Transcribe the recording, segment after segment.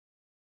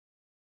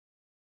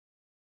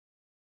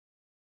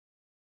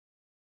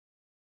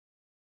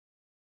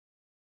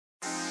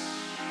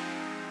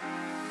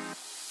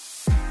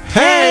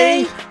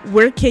Hey!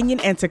 We're Kenyon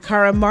and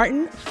Takara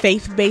Martin,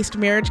 faith-based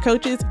marriage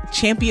coaches,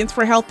 champions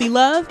for healthy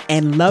love,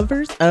 and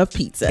lovers of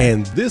pizza.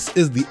 And this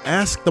is the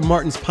Ask the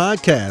Martins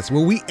podcast,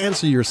 where we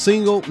answer your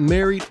single,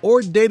 married,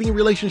 or dating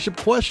relationship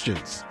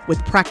questions. With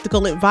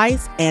practical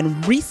advice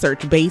and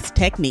research-based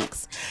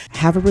techniques.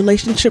 Have a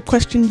relationship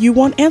question you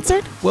want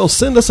answered? Well,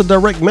 send us a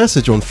direct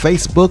message on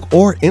Facebook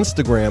or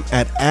Instagram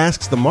at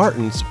Ask the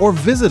Martins, or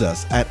visit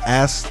us at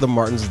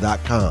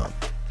askthemartins.com.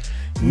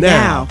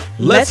 Now,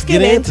 let's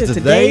get into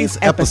today's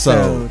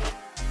episode. Do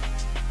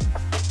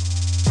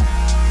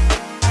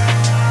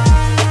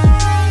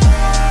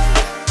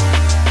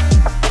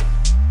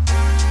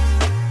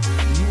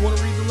you want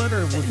to read the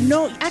letter?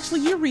 No, actually,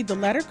 you read the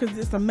letter because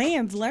it's a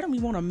man's letter. We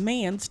want a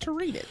man's to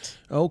read it.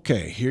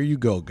 Okay, here you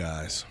go,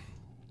 guys.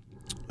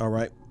 All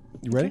right,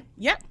 you ready?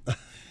 Yep.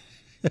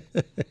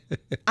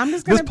 I'm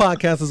just gonna. This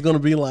podcast is going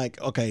to be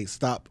like, okay,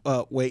 stop,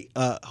 wait,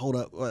 hold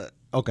up.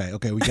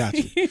 Okay, we got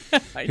you.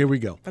 Here we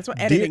go. That's what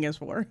editing is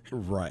for.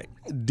 Right.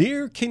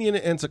 Dear Kenyon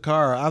and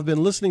Takara, I've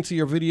been listening to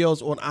your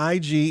videos on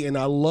IG, and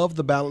I love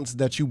the balance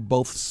that you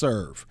both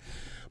serve.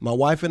 My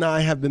wife and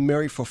I have been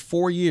married for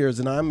 4 years,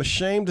 and I'm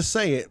ashamed to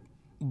say it,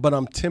 but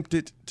I'm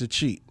tempted to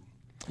cheat.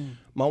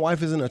 My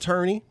wife is an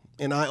attorney,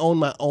 and I own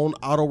my own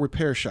auto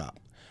repair shop.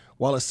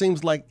 While it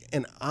seems like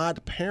an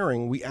odd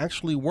pairing, we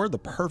actually were the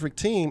perfect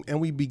team, and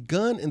we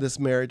begun in this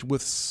marriage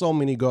with so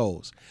many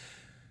goals.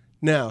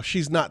 Now,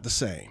 she's not the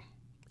same.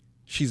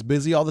 She's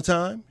busy all the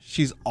time.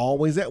 She's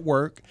always at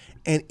work.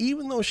 And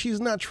even though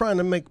she's not trying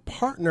to make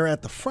partner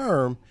at the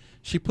firm,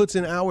 she puts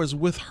in hours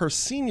with her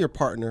senior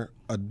partner,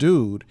 a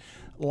dude,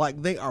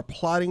 like they are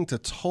plotting a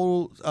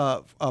total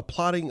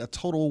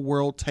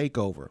world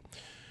takeover.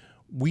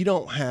 We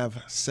don't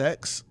have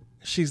sex.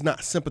 She's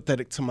not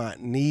sympathetic to my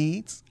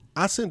needs.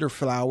 I send her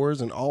flowers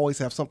and always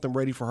have something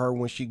ready for her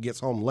when she gets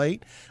home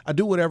late. I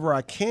do whatever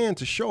I can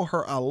to show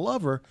her I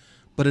love her,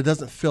 but it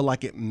doesn't feel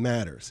like it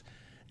matters.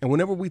 And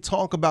whenever we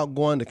talk about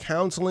going to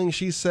counseling,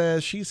 she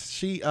says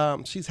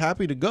she's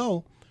happy to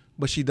go,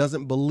 but she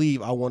doesn't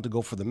believe I want to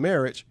go for the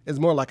marriage. It's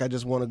more like I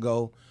just want to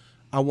go.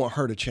 I want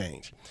her to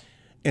change.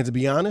 And to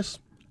be honest,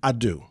 I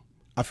do.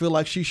 I feel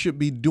like she should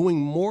be doing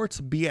more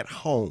to be at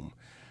home,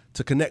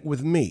 to connect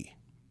with me.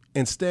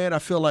 Instead, I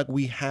feel like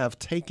we have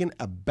taken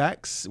a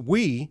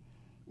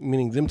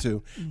meaning them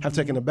two, have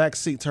taken a back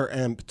seat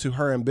to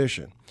her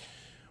ambition.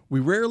 We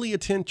rarely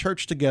attend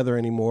church together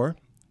anymore.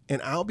 And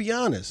I'll be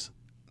honest,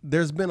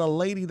 there's been a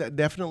lady that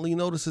definitely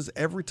notices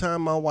every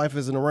time my wife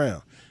isn't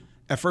around.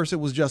 At first, it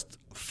was just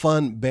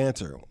fun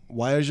banter.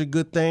 Why is your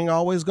good thing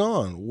always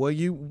gone? What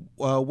you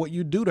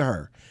do to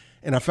her?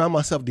 And I found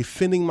myself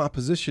defending my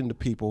position to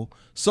people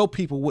so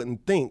people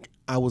wouldn't think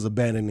I was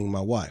abandoning my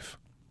wife.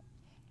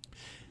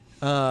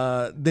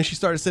 Then she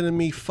started sending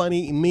me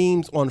funny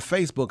memes on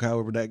Facebook.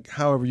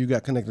 However you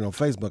got connected on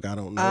Facebook, I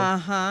don't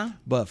know.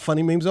 But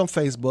funny memes on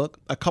Facebook.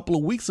 A couple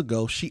of weeks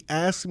ago, she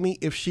asked me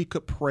if she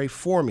could pray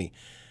for me.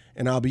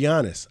 And I'll be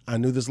honest, I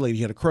knew this lady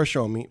had a crush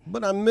on me,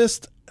 but I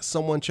missed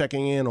someone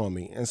checking in on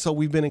me. And so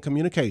we've been in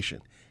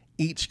communication,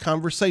 each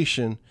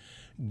conversation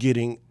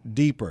getting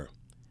deeper.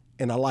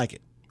 And I like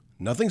it.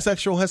 Nothing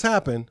sexual has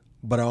happened,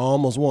 but I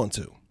almost want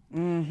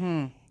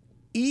to.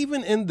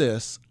 Even in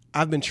this,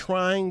 I've been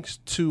trying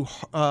to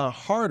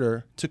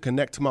harder to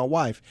connect to my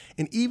wife.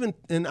 And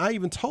I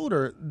even told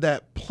her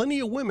that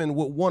plenty of women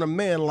would want a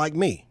man like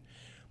me.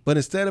 But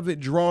instead of it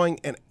drawing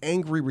an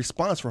angry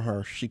response from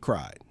her, she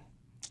cried.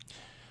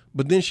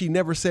 But then she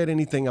never said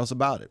anything else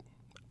about it.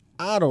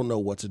 I don't know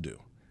what to do.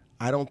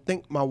 I don't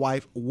think my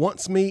wife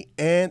wants me,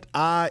 and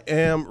I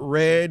am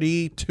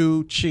ready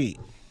to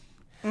cheat.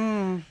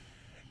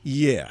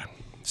 Yeah.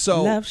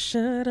 So Love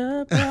should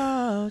have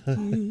brought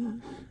you.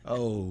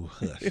 Oh,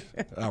 hush.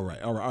 All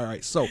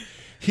right. So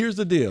here's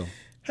the deal.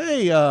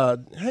 Hey,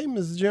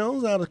 Ms.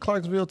 Jones out of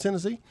Clarksville,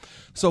 Tennessee.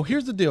 So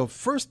here's the deal.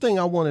 First thing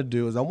I want to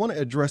do is I want to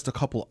address a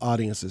couple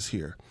audiences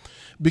here,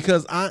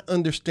 because I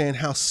understand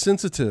how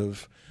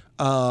sensitive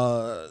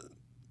it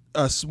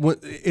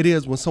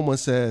is when someone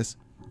says,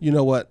 you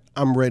know what,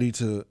 I'm ready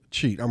to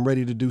cheat. I'm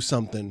ready to do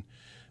something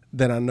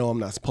that I know I'm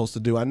not supposed to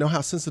do. I know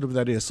how sensitive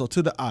that is. So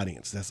to the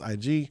audience, that's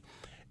IG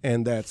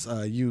and that's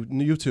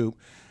YouTube.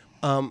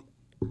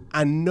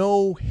 I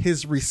know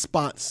his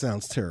response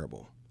sounds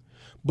terrible,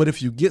 but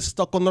if you get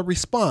stuck on the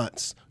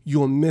response,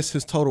 you'll miss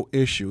his total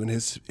issue. And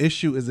his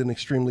issue is an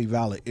extremely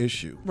valid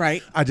issue.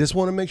 Right. I just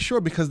want to make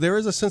sure, because there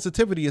is a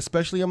sensitivity,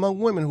 especially among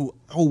women who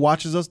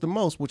watches us the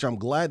most, which I'm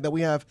glad that we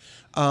have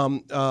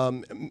men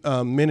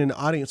in the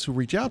audience who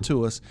reach out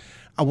to us.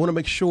 I want to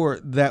make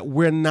sure that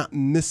we're not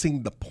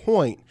missing the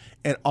point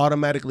and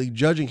automatically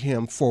judging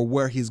him for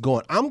where he's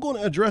going. I'm going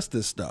to address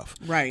this stuff.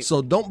 Right.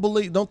 So don't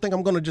think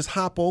I'm going to just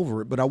hop over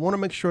it, but I want to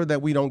make sure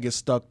that we don't get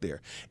stuck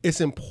there.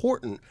 It's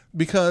important,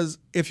 because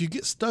if you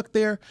get stuck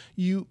there,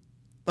 we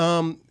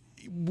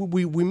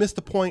miss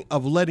the point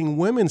of letting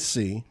women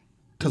see,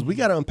 because we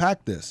got to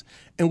unpack this.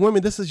 And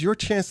women, this is your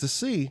chance to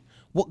see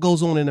what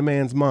goes on in a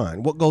man's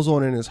mind, what goes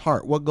on in his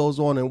heart, what goes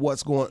on and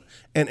what's going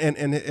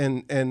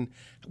and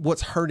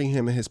what's hurting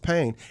him and his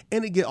pain.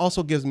 And it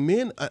also gives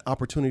men an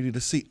opportunity to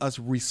see us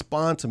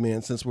respond to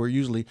men, since we're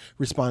usually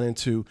responding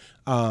to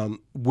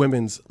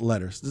women's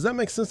letters. Does that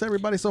make sense to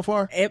everybody so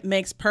far? It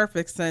makes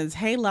perfect sense.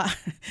 Hey,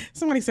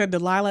 somebody said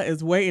Delilah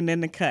is waiting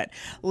in the cut.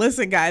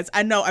 Listen, guys,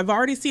 I know I've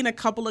already seen a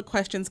couple of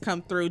questions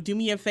come through. Do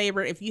me a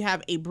favor. If you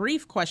have a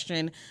brief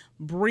question,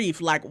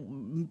 like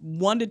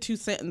 1 to 2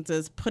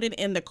 sentences, put it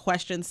in the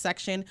question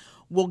section.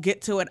 We'll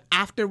get to it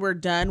after we're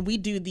done. We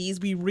do these.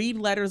 We read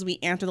letters, we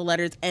answer the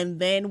letters, and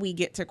then we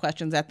get to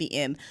questions at the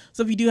end.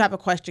 So if you do have a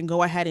question,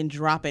 go ahead and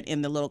drop it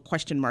in the little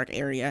question mark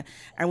area,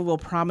 and we will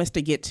promise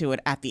to get to it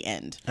at the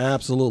end.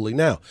 Absolutely.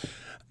 Now,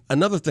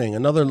 another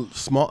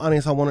small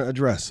audience I want to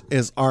address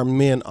is our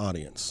men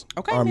audience,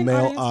 our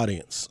male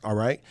audience. All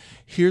right.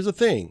 Here's the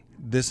thing.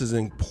 This is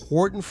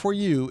important for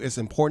you. It's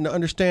important to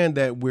understand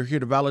that we're here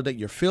to validate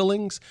your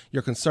feelings,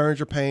 your concerns,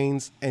 your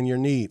pains, and your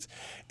needs.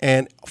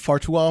 And far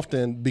too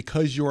often,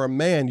 because you're a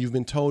man, you've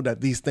been told that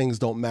these things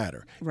don't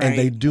matter. Right. And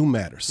they do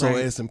matter. So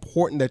It's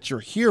important that you're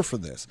here for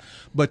this.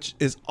 But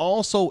it's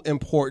also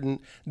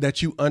important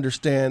that you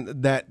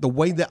understand that the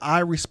way that I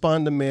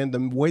respond to men, the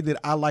way that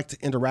I like to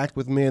interact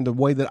with men, the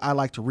way that I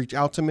like to reach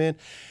out to men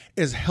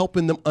is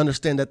helping them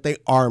understand that they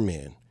are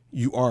men.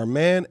 You are a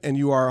man and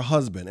you are a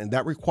husband, and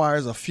that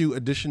requires a few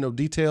additional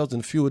details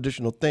and a few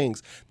additional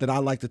things that I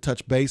like to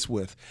touch base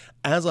with.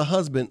 As a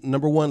husband,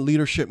 number 1,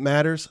 leadership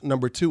matters.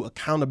 Number 2,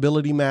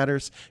 accountability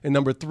matters. And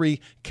number 3,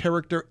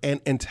 character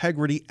and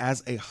integrity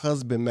as a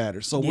husband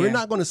matters. So we're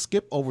not going to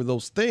skip over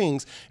those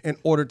things in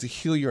order to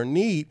heal your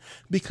need,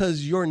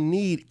 because your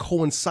need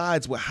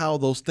coincides with how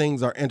those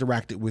things are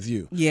interacted with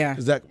you. Yeah.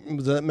 Does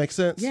that make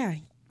sense? Yeah,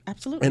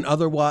 absolutely. In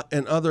other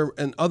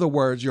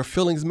words, your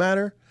feelings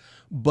matter,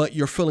 but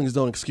your feelings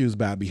don't excuse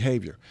bad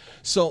behavior.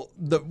 So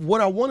what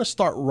I want to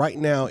start right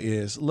now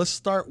is, let's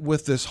start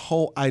with this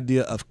whole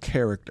idea of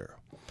character.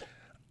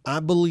 I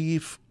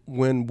believe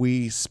when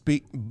we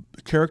speak,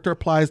 character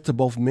applies to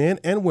both men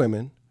and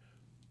women.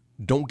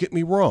 Don't get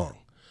me wrong.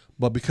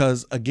 But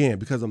because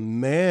a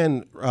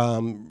man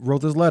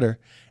wrote this letter,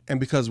 and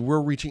because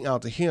we're reaching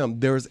out to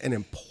him, there's an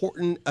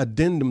important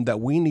addendum that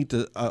we need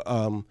to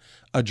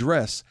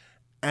address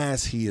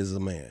as he is a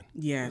man.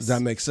 Yes. Does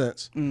that make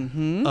sense?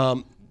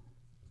 Mm-hmm.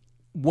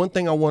 One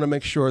thing I want to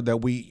make sure that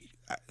we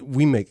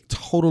make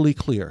totally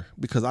clear,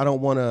 because I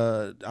don't want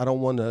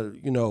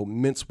to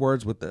mince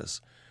words with this.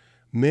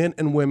 Men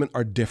and women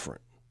are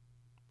different.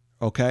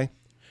 Okay?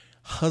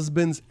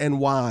 Husbands and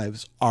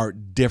wives are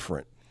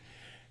different.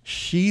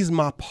 She's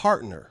my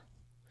partner,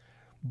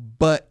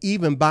 but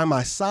even by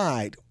my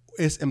side,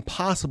 it's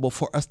impossible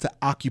for us to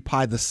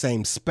occupy the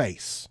same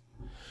space.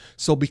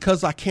 So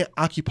because I can't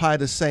occupy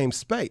the same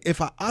space,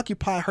 if I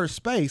occupy her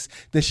space,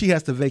 then she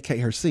has to vacate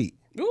her seat.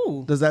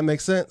 Ooh. Does that make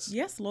sense?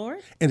 Yes,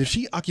 Lord. And if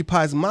she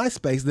occupies my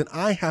space, then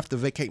I have to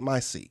vacate my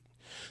seat.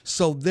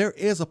 So there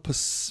is a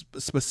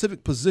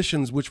specific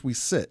positions which we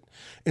sit.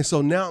 And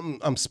so now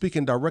I'm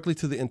speaking directly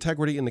to the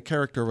integrity and the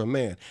character of a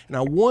man. And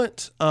I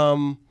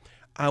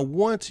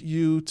want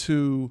you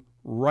to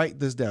write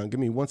this down. Give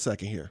me 1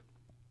 second here.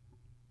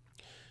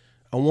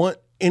 I want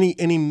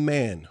any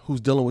man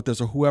who's dealing with this,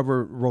 or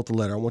whoever wrote the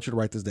letter, I want you to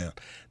write this down.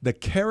 The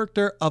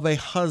character of a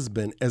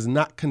husband is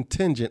not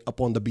contingent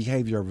upon the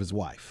behavior of his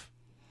wife.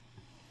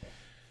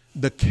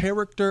 The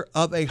character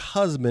of a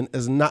husband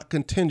is not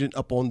contingent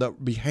upon the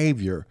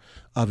behavior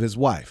of his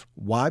wife.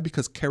 Why?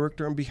 Because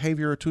character and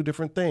behavior are two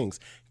different things.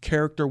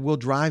 Character will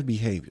drive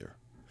behavior.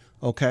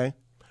 Okay?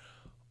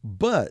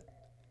 But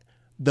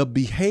the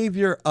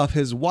behavior of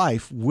his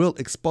wife will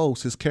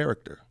expose his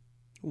character.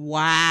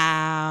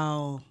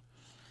 Wow.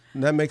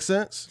 That makes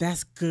sense?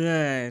 That's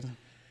good.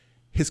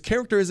 His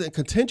character isn't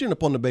contingent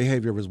upon the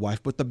behavior of his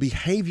wife, but the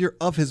behavior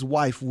of his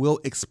wife will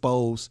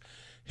expose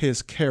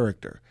his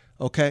character.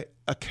 Okay?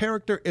 A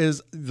character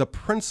is the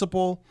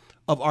principle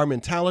of our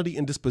mentality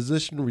and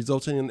disposition,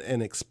 resulting in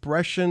an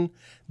expression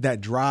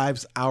that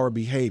drives our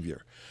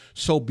behavior.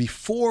 So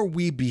before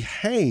we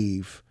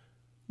behave,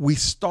 we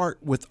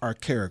start with our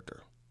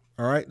character.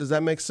 All right. Does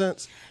that make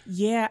sense?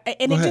 Yeah.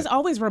 And it just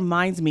always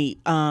reminds me,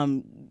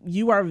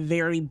 you are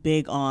very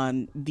big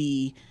on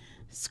the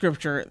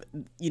scripture,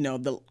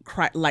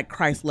 like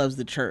Christ loves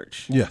the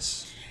church.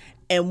 Yes.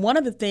 And one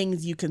of the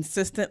things you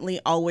consistently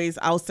always,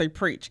 I'll say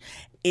preach,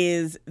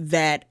 is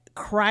that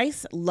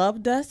Christ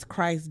loved us.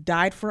 Christ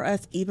died for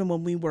us even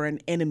when we were an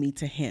enemy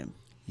to him.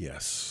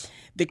 Yes.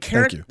 The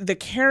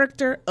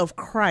character of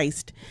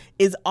Christ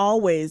is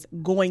always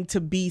going to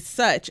be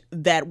such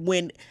that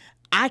when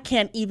I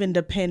can't even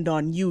depend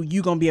on you,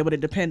 you're going to be able to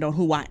depend on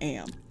who I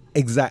am.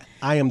 Exactly.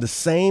 I am the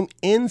same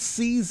in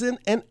season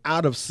and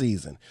out of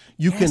season.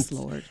 Yes,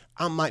 Lord.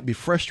 I might be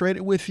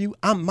frustrated with you.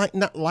 I might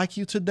not like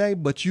you today,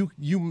 but you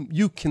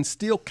can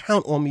still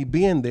count on me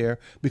being there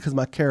because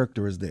my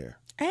character is there.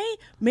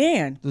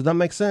 Amen. Does that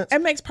make sense?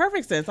 It makes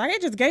perfect sense. Like,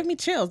 it just gave me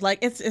chills. Like,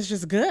 it's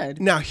just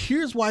good. Now,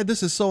 here's why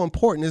this is so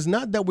important. It's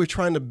not that we're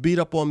trying to beat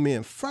up on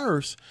men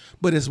first,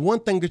 but it's one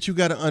thing that you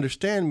got to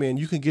understand, man.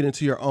 You can get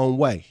into your own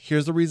way.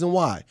 Here's the reason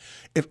why.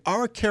 If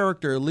our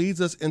character leads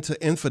us into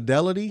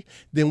infidelity,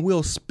 then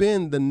we'll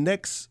spend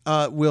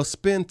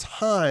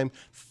time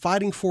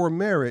fighting for a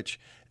marriage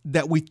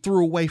that we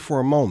threw away for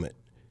a moment.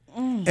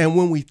 And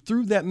when we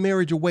threw that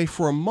marriage away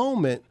for a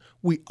moment,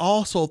 we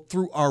also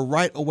threw our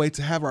right away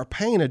to have our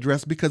pain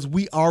addressed because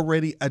we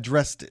already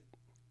addressed it.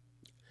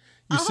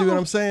 You see what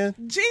I'm saying?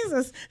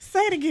 Jesus, say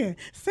it again.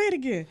 Say it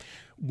again.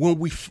 When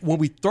we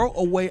throw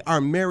away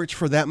our marriage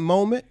for that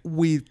moment,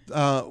 we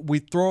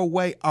throw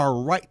away our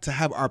right to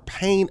have our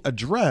pain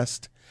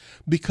addressed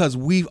because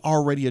we've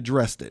already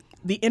addressed it.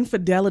 The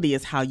infidelity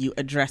is how you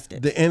addressed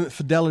it. The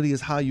infidelity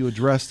is how you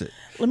addressed it.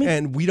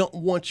 And we don't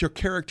want your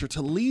character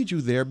to lead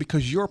you there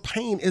because your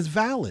pain is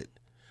valid.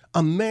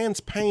 A man's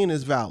pain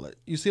is valid.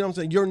 You see what I'm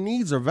saying? Your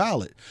needs are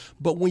valid.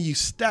 But when you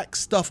stack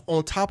stuff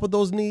on top of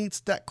those needs,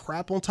 stack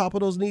crap on top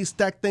of those needs,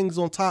 stack things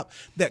on top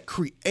that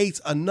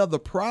creates another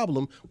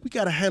problem, we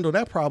got to handle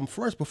that problem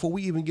first before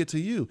we even get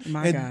to you.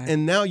 My God.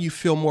 And now you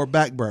feel more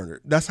backburnered.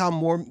 That's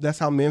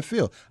how men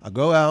feel. I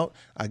go out,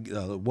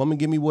 a woman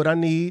give me what I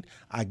need,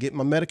 I get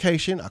my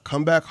medication, I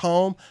come back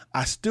home,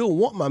 I still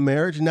want my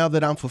marriage now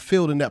that I'm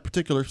fulfilled in that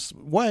particular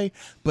way,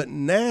 but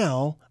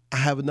now I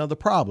have another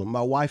problem.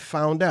 My wife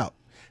found out.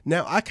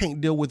 Now I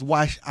can't deal with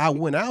why I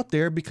went out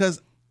there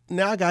because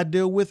now I got to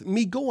deal with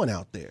me going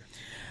out there.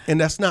 And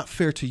that's not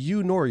fair to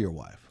you nor your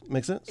wife.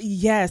 Make sense?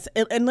 Yes.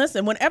 And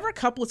listen, whenever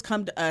couples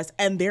come to us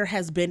and there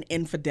has been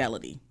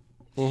infidelity,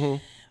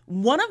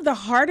 one of the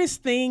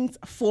hardest things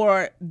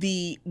for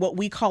what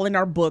we call in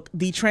our book,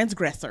 the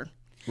transgressor,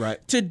 right,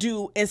 to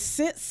do is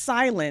sit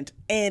silent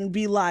and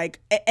be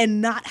like,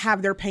 and not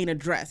have their pain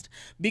addressed.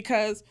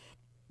 Because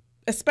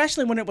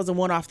especially when it was a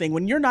one-off thing,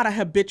 when you're not a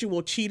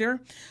habitual cheater,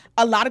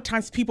 a lot of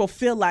times people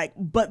feel like,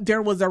 but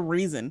there was a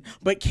reason.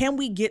 But can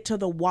we get to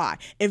the why?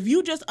 If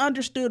you just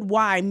understood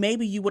why,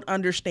 maybe you would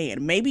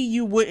understand. Maybe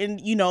you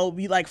wouldn't,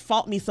 be like,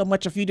 fault me so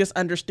much if you just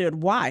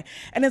understood why.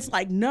 And it's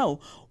like, no,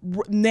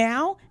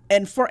 now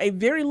and for a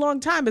very long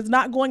time, it's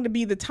not going to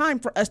be the time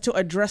for us to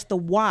address the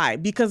why,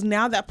 because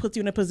now that puts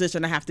you in a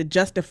position to have to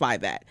justify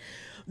that.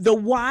 The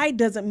why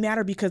doesn't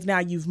matter because now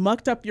you've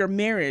mucked up your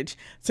marriage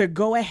to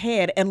go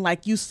ahead and,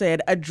 like you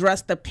said,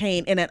 address the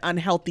pain in an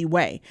unhealthy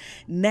way.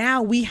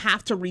 Now we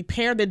have to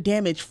repair the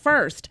damage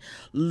first,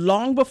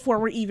 long before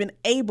we're even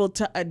able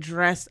to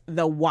address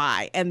the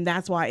why. And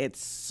that's why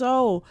it's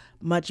so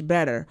much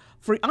better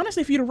for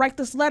you to write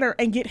this letter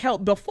and get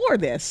help before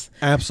this.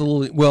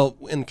 Absolutely. Well,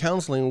 in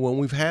counseling, when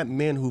we've had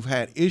men who've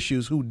had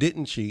issues who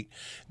didn't cheat,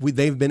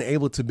 they've been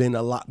able to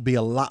be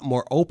a lot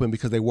more open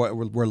because they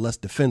were less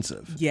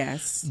defensive.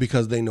 Yes.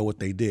 Because they know what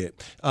they did.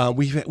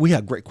 We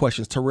have great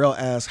questions. Terrell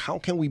asks, how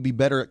can we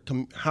better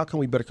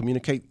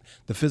communicate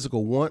the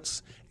physical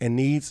wants and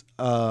needs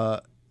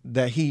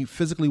that he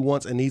physically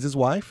wants and needs his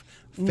wife?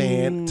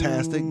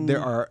 Fantastic.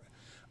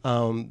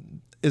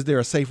 Is there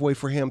a safe way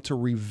for him to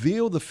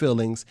reveal the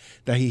feelings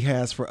that he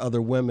has for other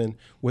women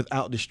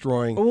without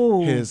destroying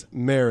his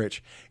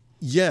marriage?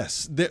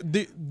 Yes,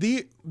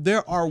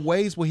 there are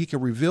ways where he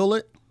can reveal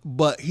it,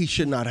 but he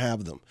should not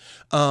have them.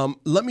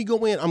 Let me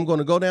go in. I'm going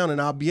to go down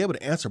and I'll be able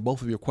to answer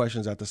both of your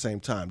questions at the same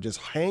time. Just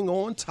hang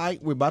on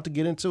tight. We're about to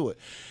get into it.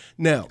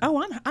 Now,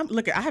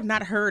 I have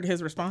not heard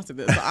his response to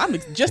this, so I'm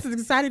just as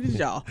excited as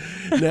y'all.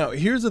 Now,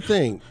 here's the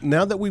thing.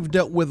 Now that we've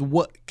dealt with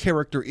what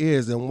character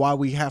is and why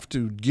we have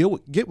to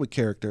get with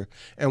character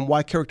and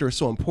why character is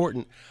so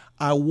important,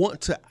 I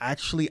want to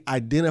actually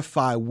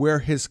identify where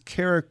his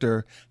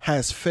character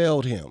has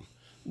failed him.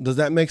 Does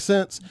that make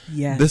sense?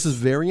 Yes. This is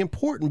very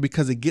important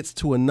because it gets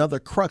to another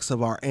crux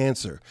of our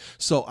answer.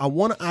 So I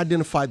want to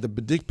identify the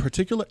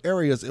particular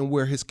areas in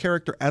where his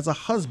character as a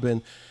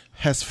husband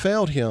has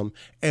failed him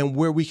and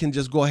where we can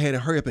just go ahead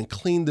and hurry up and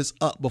clean this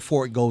up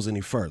before it goes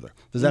any further.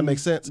 Does that make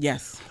sense?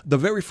 Yes. The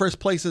very first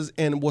place is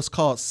in what's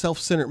called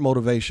self-centered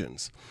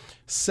motivations.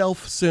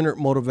 Self-centered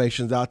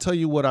motivations. I'll tell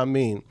you what I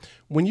mean.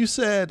 When you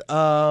said,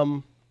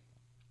 that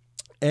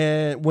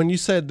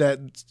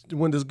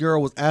when this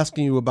girl was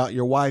asking you about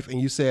your wife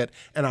and you said,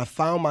 and I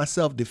found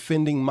myself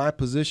defending my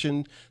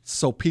position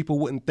so people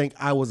wouldn't think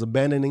I was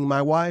abandoning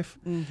my wife,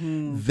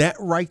 that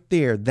right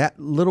there, that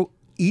little,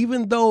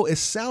 even though it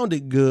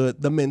sounded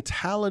good, the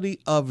mentality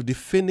of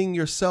defending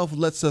yourself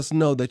lets us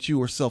know that you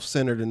were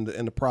self-centered in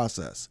the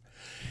process.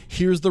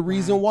 Here's the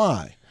reason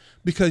why.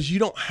 Because you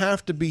don't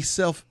have to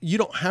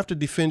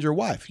defend your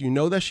wife. You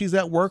know that she's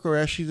at work or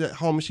as she's at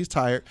home and she's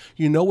tired.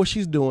 You know what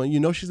she's doing. You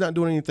know she's not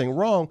doing anything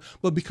wrong.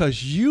 But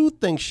because you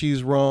think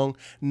she's wrong,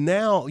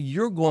 now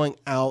you're going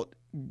out,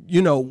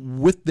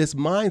 with this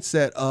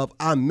mindset of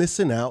I'm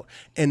missing out.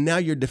 And now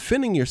you're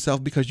defending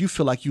yourself because you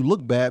feel like you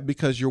look bad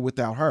because you're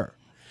without her.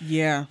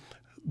 Yeah.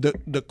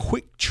 The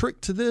quick trick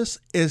to this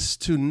is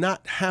to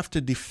not have to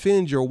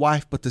defend your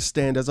wife, but to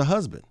stand as a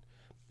husband.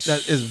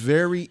 That is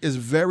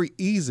very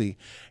easy.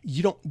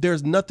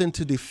 There's nothing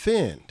to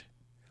defend.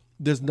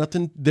 There's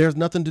nothing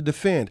to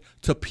defend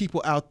to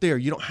people out there.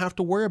 You don't have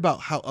to worry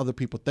about how other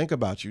people think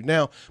about you.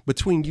 Now,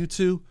 between you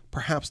two,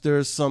 perhaps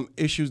there's some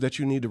issues that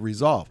you need to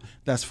resolve.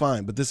 That's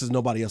fine, but this is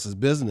nobody else's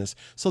business.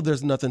 So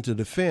there's nothing to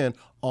defend.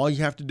 All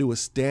you have to do is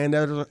stand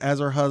as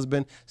her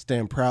husband,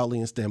 stand proudly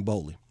and stand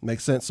boldly.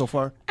 Make sense so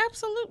far?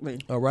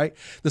 Absolutely. All right.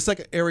 The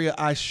second area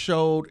I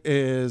showed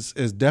is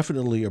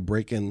definitely a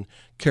break in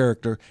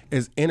character,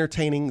 is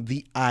entertaining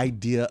the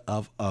idea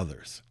of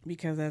others.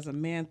 Because as a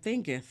man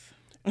thinketh.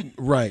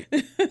 Right.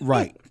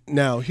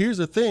 Now, here's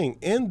the thing.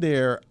 In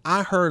there,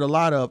 I heard a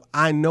lot of,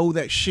 I know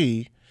that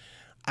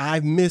I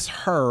miss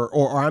her,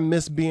 or I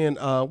miss being,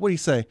 what do you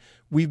say?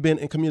 We've been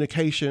in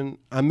communication.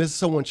 I miss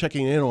someone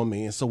checking in on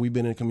me, and so we've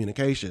been in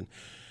communication.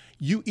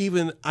 You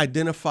even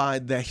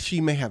identified that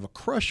she may have a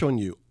crush on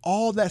you.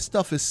 All that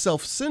stuff is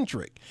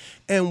self-centric.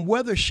 And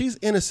whether she's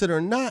innocent or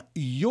not,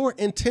 your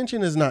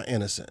intention is not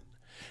innocent.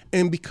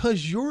 And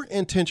because your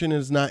intention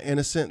is not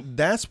innocent,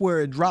 that's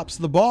where it drops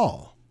the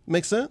ball.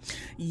 Make sense?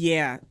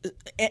 Yeah.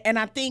 And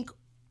I think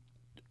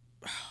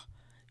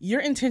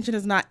your intention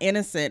is not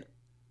innocent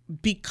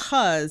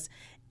because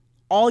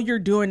all you're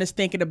doing is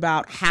thinking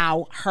about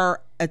how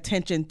her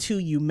attention to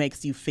you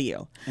makes you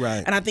feel.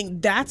 Right. And I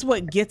think that's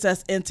what gets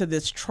us into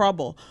this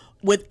trouble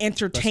with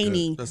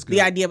entertaining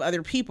the idea of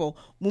other people.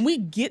 When we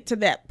get to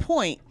that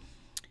point,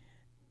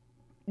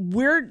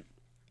 and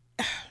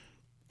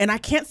I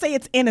can't say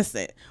it's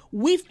innocent,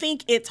 we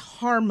think it's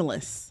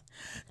harmless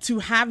to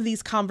have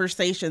these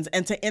conversations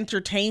and to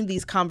entertain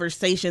these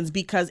conversations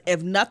because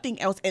if nothing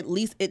else, at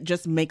least it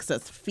just makes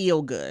us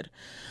feel good.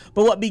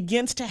 But what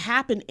begins to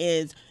happen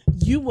is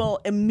you will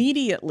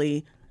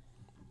immediately,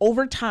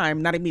 over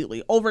time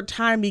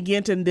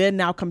begin to then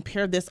now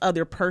compare this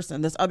other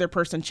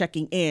person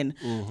checking in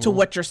to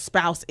what your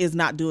spouse is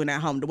not doing at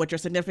home, to what your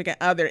significant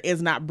other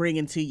is not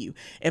bringing to you.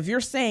 If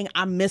you're saying,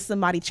 I miss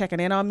somebody checking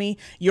in on me,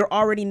 you're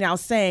already now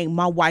saying,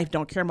 my wife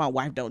don't care, my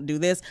wife don't do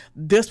this.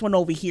 This one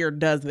over here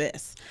does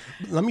this.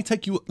 Let me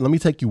take you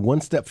one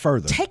step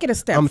further. Take it a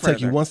step further. I'm going to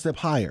take you one step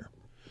higher.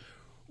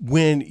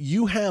 When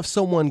you have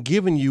someone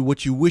giving you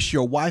what you wish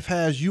your wife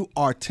has, you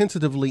are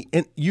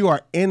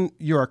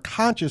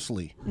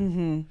consciously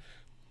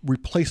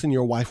replacing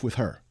your wife with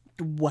her.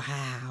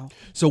 Wow.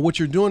 So what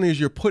you're doing is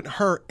you're putting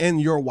her in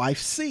your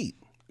wife's seat.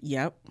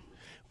 Yep.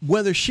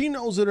 Whether she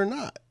knows it or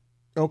not.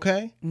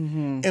 Okay.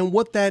 And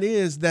what that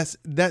is,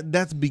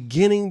 that's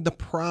beginning the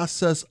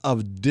process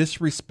of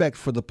disrespect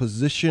for the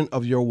position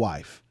of your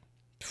wife.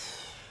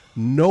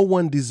 No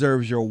one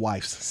deserves your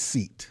wife's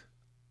seat.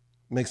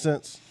 Make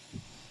sense?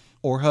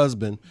 Or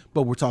husband,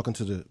 but we're talking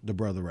to the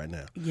brother right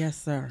now. Yes,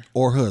 sir.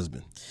 Or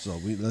husband. So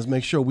let's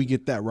make sure we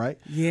get that right.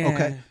 Yeah.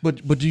 Okay.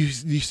 But do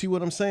you see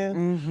what I'm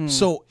saying?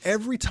 So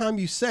every time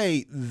you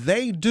say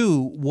they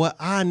do what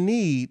I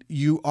need,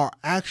 you are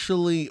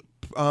actually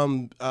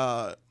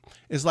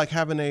it's like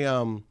having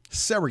a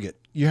surrogate.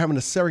 You're having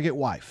a surrogate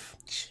wife.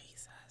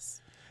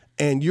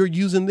 And you're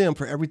using them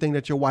for everything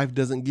that your wife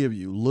doesn't give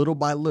you, little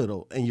by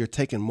little. And you're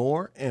taking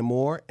more and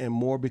more and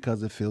more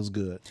because it feels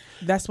good.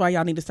 That's why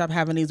y'all need to stop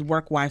having these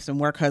work wives and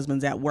work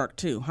husbands at work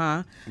too,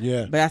 huh?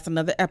 Yeah. But that's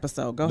another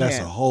episode. Go ahead. That's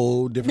a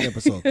whole different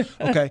episode.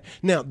 Okay.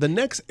 Now, the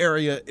next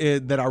area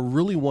that I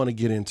really want to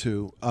get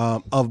into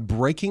of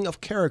breaking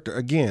of character.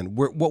 Again,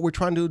 what we're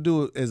trying to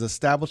do is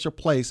establish a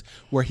place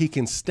where he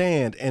can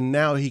stand and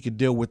now he can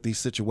deal with these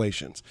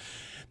situations.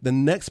 The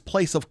next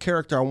place of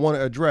character I want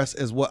to address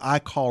is what I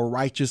call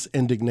righteous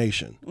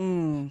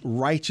indignation.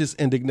 Righteous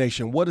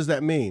indignation. What does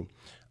that mean?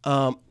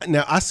 Now,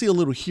 I see a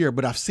little here,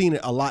 but I've seen it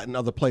a lot in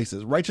other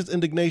places. Righteous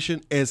indignation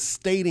is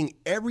stating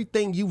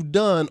everything you've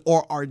done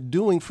or are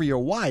doing for your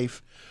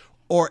wife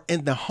or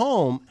in the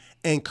home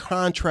in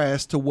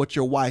contrast to what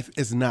your wife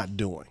is not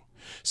doing.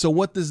 So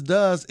what this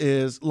does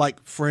is,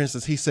 like, for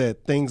instance, he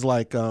said things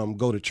like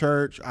go to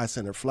church, I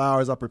send her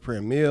flowers, I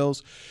prepare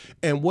meals.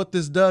 And what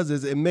this does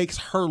is it makes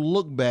her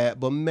look bad,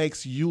 but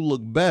makes you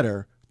look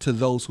better to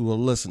those who are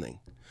listening.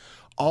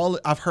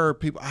 I've heard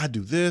people, I do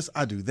this,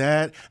 I do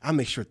that. I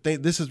make sure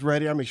this is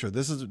ready. I make sure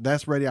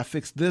that's ready. I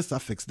fix this, I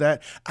fix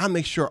that. I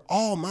make sure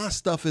all my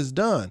stuff is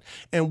done.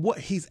 And what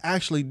he's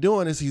actually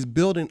doing is he's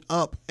building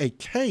up a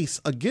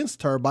case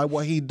against her by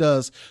what he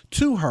does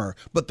to her.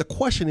 But the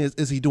question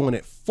is he doing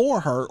it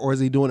for her or is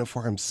he doing it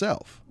for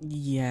himself?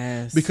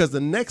 Yes. Because the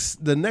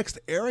next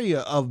area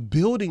of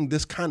building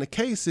this kind of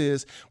case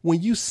is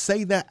when you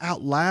say that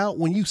out loud,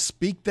 when you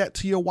speak that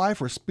to your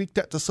wife or speak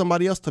that to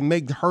somebody else to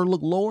make her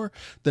look lower,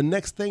 the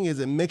next thing is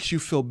it makes you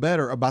feel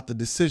better about the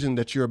decision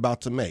that you're about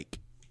to make.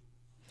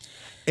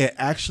 It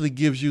actually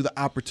gives you the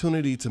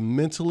opportunity to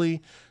mentally,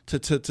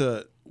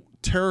 to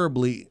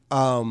terribly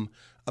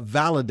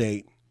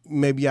validate,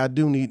 maybe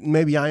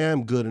I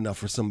am good enough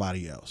for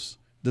somebody else.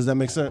 Does that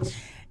make sense?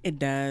 It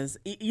does.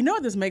 You know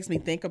what this makes me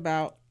think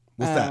about?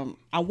 What's that?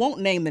 I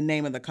won't name the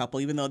name of the couple,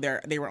 even though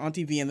they were on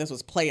TV and this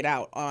was played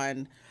out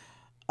on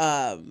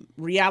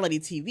reality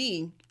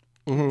TV.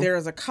 There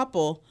is a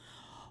couple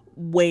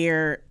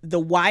where the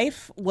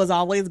wife was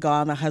always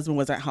gone, the husband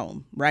was at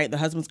home, right? The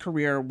husband's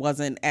career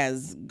wasn't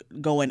as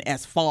going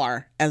as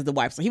far as the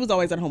wife. So he was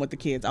always at home with the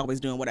kids, always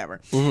doing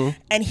whatever. Mm-hmm.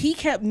 And he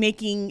kept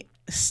making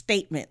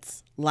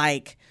statements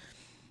like,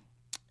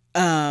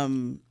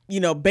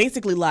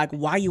 basically like,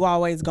 why you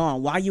always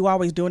gone? Why you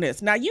always doing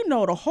this? Now,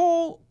 the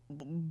whole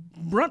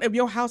brunt of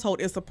your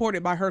household is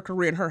supported by her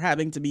career and her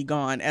having to be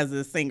gone as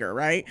a singer,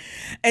 right?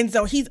 And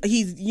so he's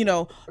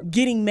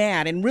getting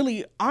mad and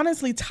really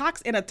honestly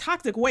in a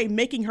toxic way,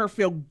 making her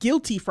feel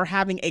guilty for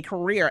having a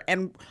career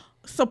and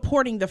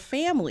supporting the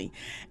family.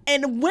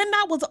 And when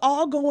that was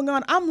all going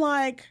on, I'm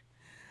like,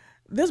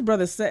 this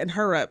brother's setting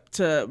her up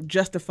to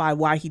justify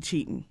why he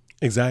cheating.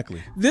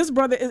 Exactly. This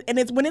brother is, and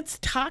it's when it's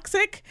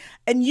toxic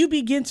and you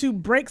begin to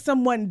break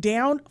someone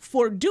down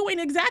for doing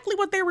exactly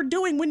what they were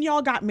doing when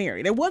y'all got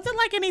married. It wasn't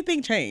like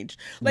anything changed.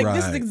 Like,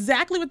 This is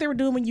exactly what they were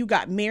doing when you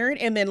got married.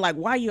 And then like,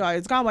 why you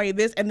always gone, why you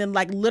this? And then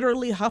like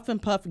literally huff and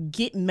puff,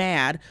 get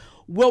mad,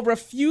 will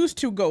refuse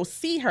to go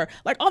see her.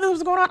 Like all this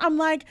was going on. I'm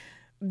like,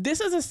 this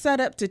is a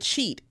setup to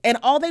cheat. And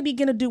all they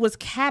begin to do is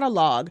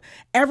catalog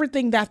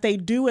everything that they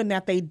do and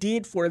that they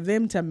did for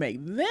them to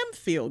make them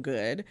feel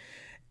good.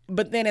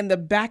 But then in the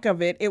back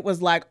of it, it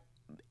was like,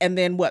 and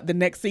then what? The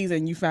next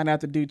season, you found out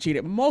the dude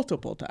cheated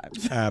multiple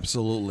times.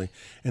 Absolutely,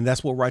 and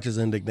that's what righteous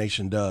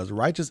indignation does.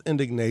 Righteous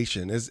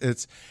indignation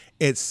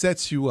it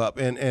sets you up,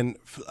 and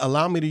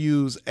allow me to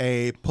use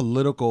a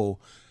political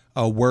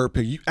word.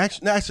 You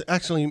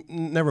actually,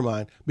 never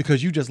mind,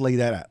 because you just laid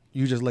that out.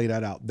 You just laid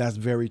that out. That's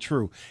very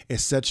true. It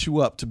sets you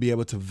up to be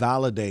able to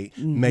validate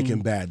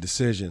making bad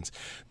decisions.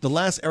 The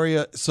last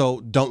area, so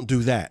don't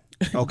do that.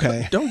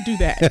 Okay. Don't do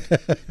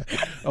that.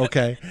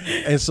 Okay.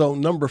 And so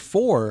number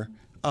 4,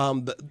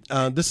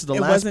 this is the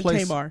last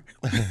place. Tamar.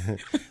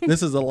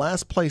 This is the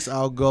last place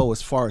I'll go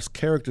as far as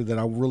character that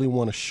I really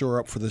want to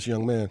shore up for this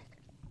young man,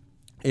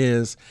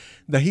 is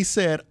that he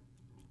said,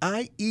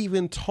 I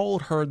even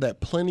told her that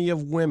plenty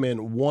of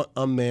women want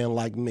a man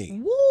like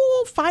me.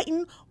 Woo,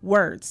 fighting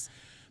words.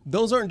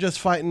 Those aren't just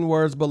fighting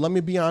words, but let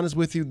me be honest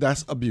with you,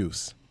 that's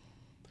abuse.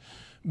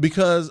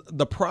 Because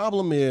the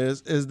problem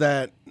is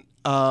that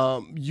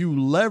you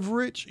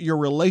leverage your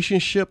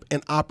relationship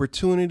and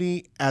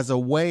opportunity as a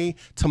way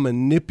to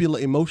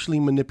emotionally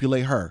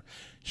manipulate her.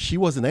 She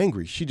wasn't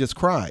angry. She just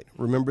cried.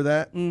 Remember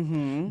that?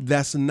 Mm-hmm.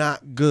 That's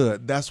not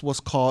good. That's what's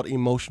called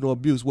emotional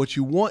abuse. What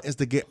you want is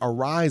to get a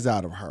rise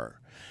out of her.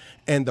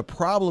 And the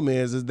problem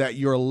is that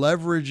you're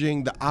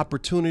leveraging the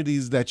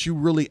opportunities that you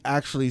really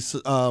actually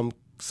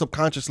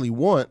subconsciously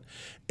want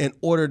in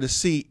order to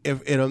see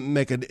if it'll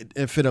make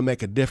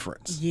a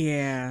difference.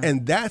 Yeah.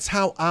 And that's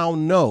how I'll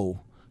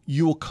know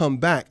you will come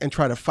back and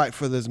try to fight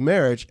for this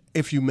marriage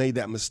if you made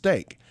that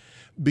mistake,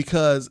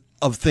 because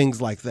of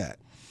things like that.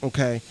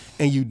 Okay.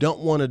 And you don't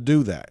want to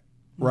do that.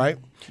 Right.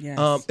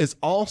 Yes. It's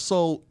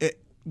also,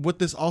 what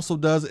this also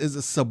does is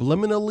it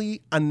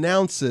subliminally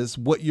announces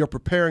what you're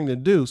preparing to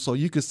do. So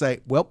you could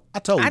say, well, I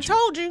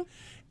told you.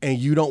 And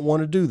you don't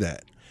want to do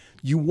that.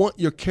 You want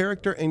your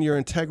character and your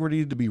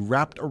integrity to be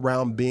wrapped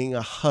around being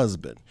a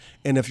husband.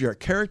 And if your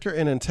character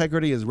and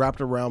integrity is wrapped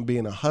around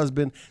being a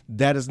husband,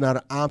 that is not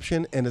an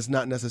option and it's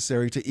not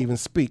necessary to even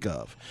speak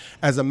of.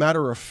 As a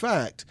matter of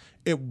fact,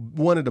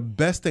 one of the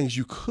best things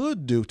you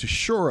could do to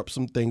shore up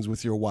some things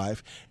with your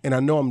wife, and I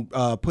know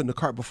I'm putting the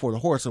cart before the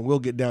horse and we'll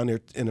get down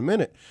there in a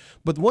minute,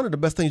 but one of the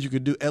best things you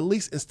could do, at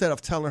least instead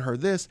of telling her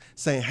this,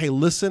 saying, hey,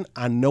 listen,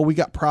 I know we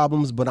got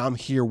problems, but I'm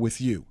here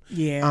with you.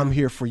 Yeah. I'm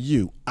here for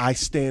you. I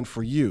stand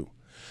for you.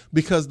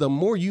 Because the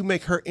more you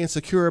make her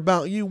insecure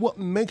about you, what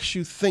makes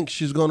you think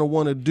she's going to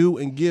want to do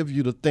and give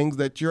you the things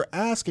that you're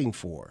asking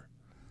for?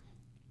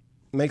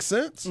 Make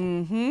sense?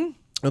 Mm-hmm.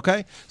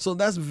 Okay. So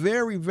that's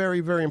very, very,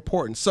 very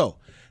important. So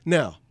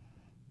now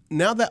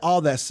that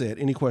all that said,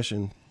 any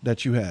question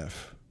that you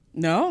have?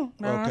 No,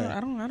 okay.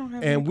 I don't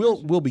have. And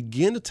we'll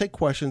begin to take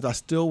questions. I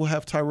still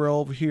have Tyrell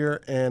over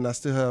here, and I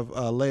still have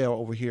Leia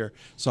over here.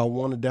 So I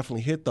want to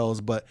definitely hit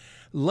those. But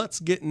let's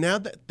get, now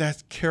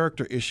that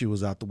character issue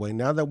is out the way,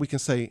 now that we can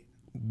say,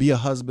 be a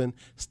husband,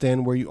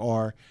 stand where you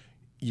are.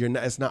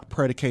 It's not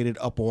predicated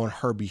upon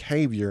her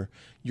behavior.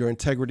 Your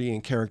integrity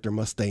and character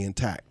must stay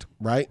intact,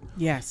 right?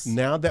 Yes.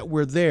 Now that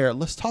we're there,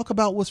 let's talk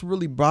about what's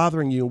really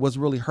bothering you, what's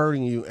really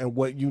hurting you, and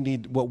what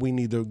we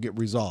need to get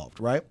resolved,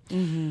 right?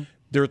 Mm-hmm.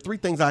 There are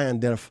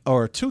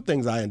two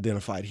things I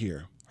identified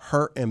here: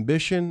 her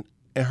ambition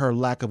and her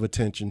lack of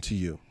attention to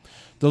you.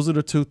 Those are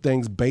the two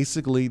things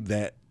basically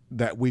that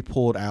we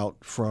pulled out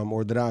from,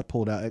 or that I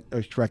pulled out,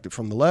 extracted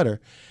from the letter,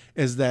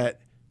 is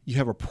that you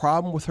have a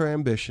problem with her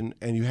ambition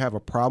and you have a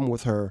problem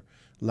with her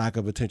lack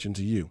of attention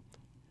to you.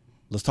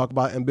 Let's talk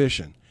about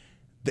ambition.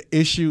 The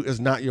issue is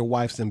not your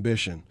wife's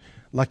ambition.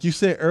 Like you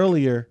said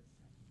earlier,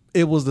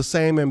 it was the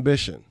same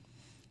ambition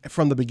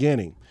from the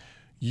beginning.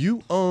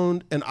 You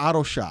owned an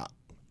auto shop.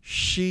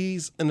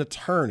 She's an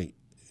attorney.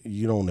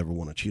 You don't ever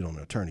want to cheat on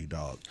an attorney,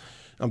 dog.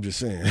 I'm just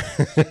saying.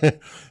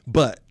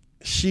 But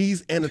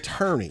she's an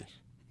attorney.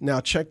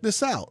 Now check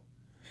this out.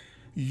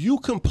 You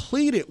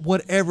completed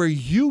whatever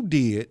you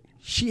did.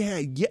 She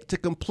had yet to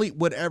complete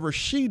whatever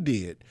she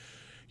did.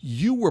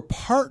 You were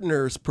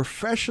partners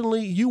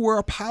professionally. You were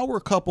a power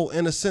couple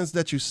in a sense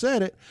that you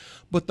said it.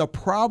 But the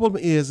problem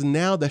is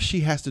now that she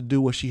has to do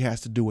what she has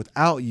to do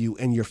without you,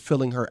 and you're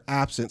feeling her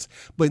absence.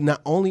 But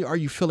not only are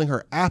you feeling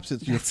her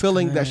absence, you're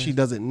feeling that she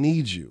doesn't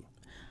need you.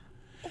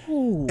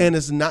 Ooh. And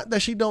it's not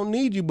that she don't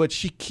need you, but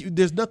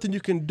there's nothing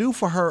you can do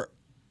for her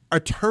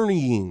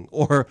attorneying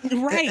or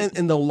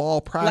in the law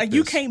practice. Like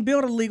you can't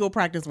build a legal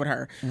practice with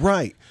her.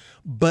 Right.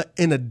 But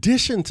in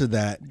addition to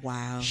that,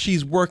 wow,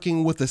 she's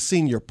working with a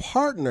senior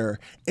partner.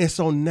 And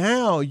so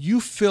now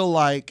you feel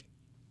like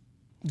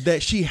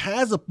that she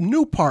has a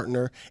new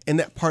partner and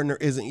that partner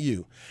isn't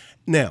you.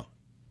 Now,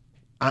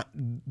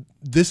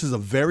 this is a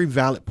very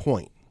valid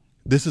point.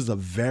 This is a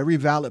very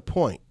valid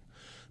point.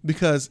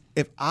 Because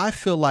if I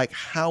feel like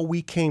how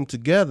we came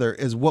together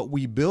is what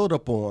we build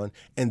upon,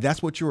 and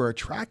that's what you're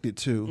attracted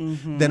to,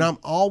 then I'm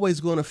always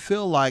going to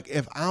feel like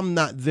if I'm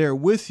not there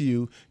with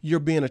you,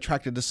 you're being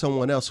attracted to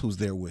someone else who's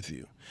there with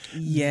you.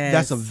 Yes.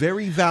 That's a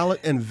very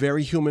valid and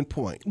very human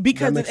point.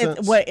 Because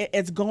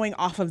it's going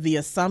off of the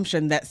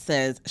assumption that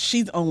says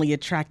she's only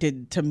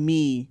attracted to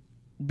me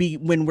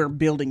when we're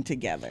building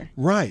together.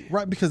 Right.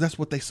 Because that's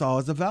what they saw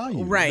as a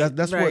value. Right.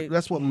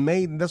 That's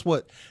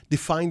what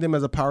defined them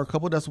as a power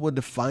couple. That's what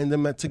defined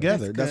them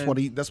together. That's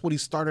what he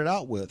started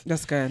out with.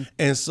 That's good.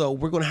 And so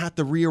we're going to have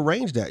to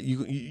rearrange that.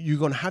 You're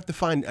going to have to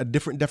find a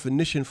different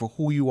definition for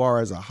who you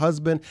are as a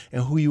husband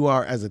and who you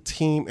are as a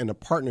team and a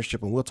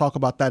partnership. And we'll talk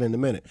about that in a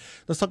minute.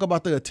 Let's talk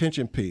about the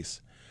attention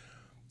piece.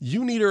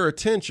 You need her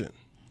attention.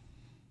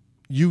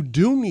 You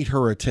do need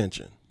her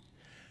attention.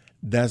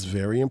 That's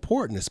very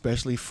important,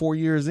 especially 4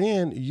 years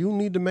in. You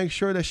need to make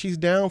sure that she's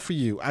down for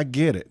you. I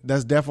get it.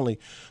 That's definitely.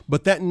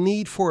 But that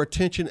need for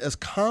attention is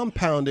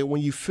compounded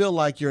when you feel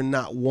like you're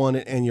not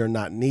wanted and you're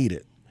not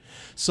needed.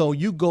 So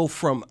you go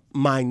from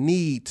my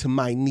need to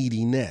my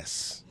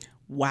neediness.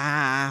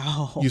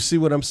 Wow. You see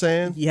what I'm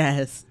saying?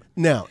 Yes.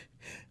 Now,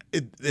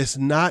 it's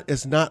not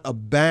a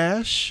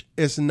bash.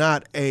 It's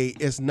not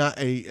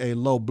a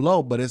low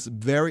blow, but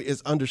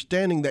it's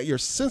understanding that you're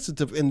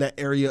sensitive in that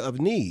area of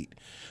need.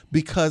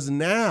 Because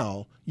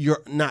now you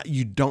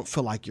don't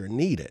feel like you're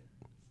needed,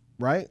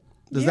 right?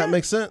 Does that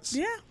make sense?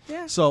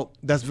 Yeah. So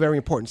that's very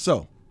important.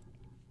 So,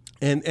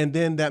 and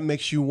then that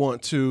makes you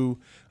want to,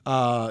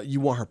 you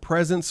want her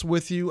presence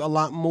with you a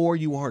lot more.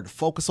 You want her to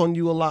focus on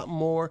you a lot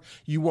more.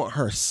 You want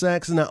her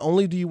sex. Not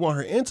only do you want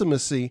her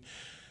intimacy.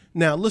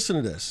 Now listen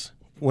to this.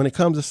 When it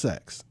comes to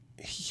sex,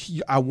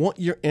 I want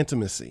your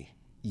intimacy.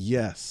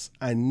 Yes,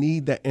 I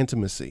need that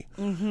intimacy.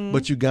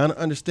 But you got to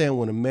understand,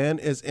 when a man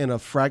is in a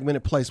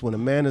fragmented place, when a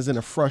man is in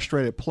a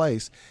frustrated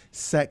place,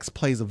 sex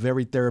plays a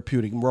very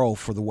therapeutic role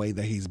for the way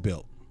that he's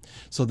built.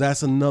 So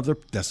that's another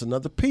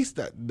piece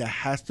that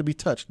has to be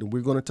touched, and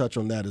we're going to touch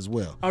on that as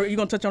well. Are you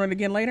going to touch on it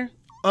again later?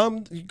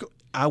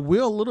 I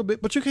will a little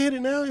bit, but you can hit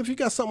it now. If you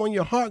got something on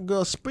your heart,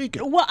 girl, speak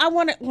it. Well, I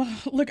want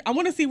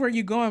to see where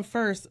you're going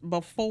first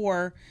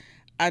before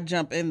I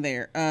jump in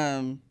there.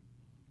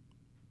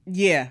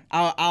 Yeah,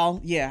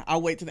 I'll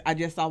wait till I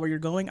just saw where you're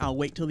going. I'll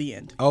wait till the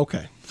end.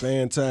 Okay,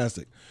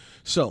 fantastic.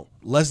 So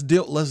let's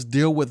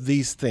deal with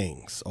these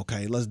things.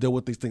 Okay, let's deal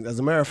with these things. As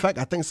a matter of fact,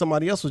 I think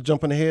somebody else was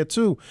jumping ahead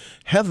too.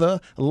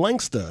 Heather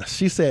Langster,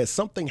 she said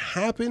something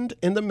happened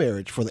in the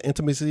marriage for the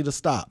intimacy to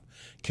stop.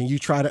 Can you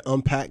try to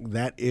unpack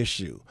that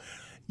issue?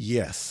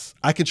 Yes,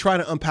 I can try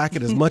to unpack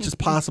it as much as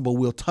possible.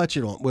 We'll touch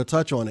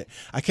on it.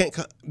 I can't,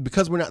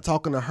 because we're not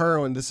talking to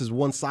her and this is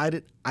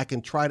one-sided. I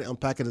can try to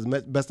unpack it as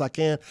best I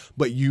can,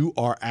 but you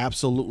are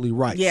absolutely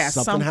right. Yeah,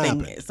 something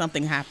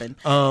happened.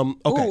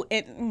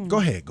 Okay. Ooh, Go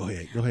ahead.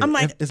 I'm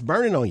like, it's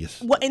burning on you.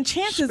 Well, and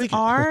chances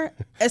are,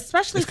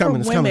 especially for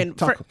women,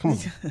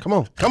 come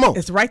on.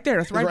 It's right there.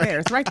 It's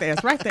right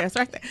there.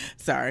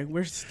 Sorry,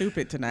 we're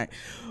stupid tonight.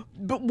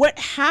 But what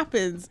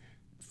happens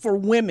for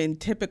women,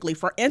 typically,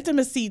 for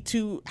intimacy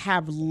to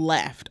have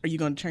left, are you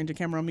going to change the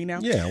camera on me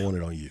now? Yeah, I want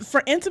it on you.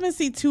 For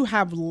intimacy to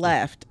have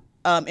left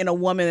in a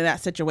woman in that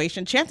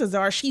situation, chances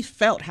are she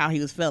felt how he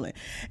was feeling.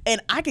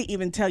 And I could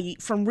even tell you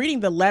from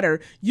reading the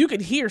letter, you could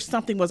hear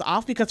something was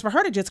off, because for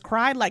her to just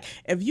cry, like,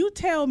 if you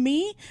tell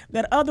me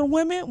that other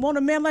women want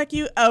a man like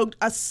you,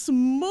 a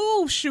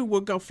smooth shoe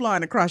will go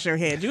flying across your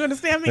head. You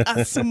understand me?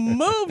 A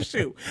smooth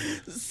shoe.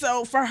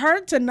 So for her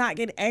to not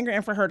get angry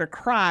and for her to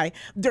cry,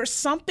 there's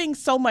something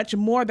so much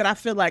more that I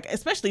feel like,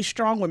 especially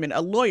strong women,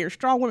 a lawyer,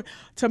 strong women,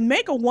 to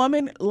make a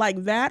woman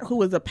like that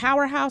who is a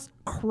powerhouse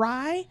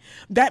cry,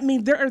 that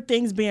means there are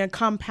things being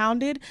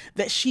compounded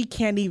that she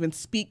can't even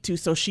speak to,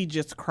 so she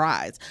just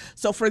cries.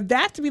 So for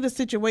that to be the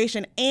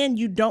situation and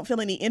you don't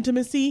feel any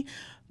intimacy,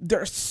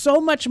 there's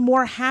so much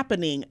more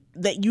happening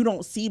that you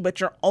don't see, but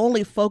you're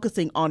only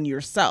focusing on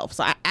yourself.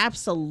 So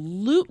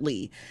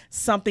absolutely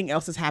something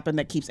else has happened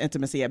that keeps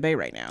intimacy at bay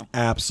right now.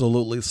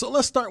 Absolutely. So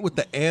let's start with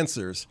the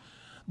answers.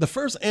 The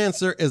first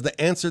answer is the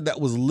answer that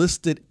was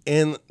listed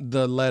in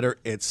the letter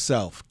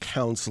itself: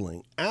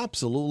 counseling.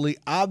 Absolutely.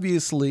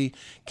 Obviously,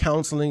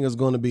 counseling is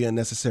going to be a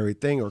necessary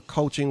thing, or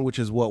coaching, which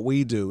is what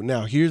we do.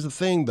 Now, here's the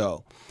thing,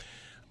 though.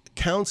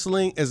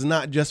 Counseling is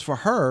not just for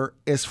her,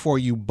 it's for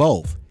you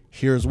both.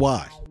 Here's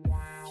why.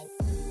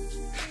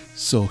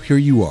 So here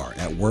you are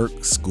at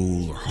work,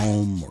 school, or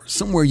home, or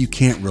somewhere you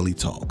can't really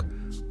talk.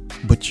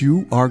 But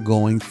you are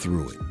going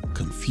through it.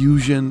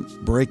 Confusion,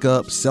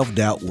 breakup,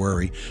 self-doubt,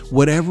 worry,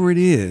 whatever it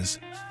is,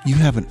 you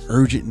have an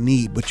urgent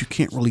need, but you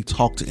can't really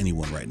talk to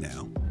anyone right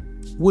now.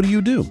 What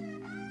do?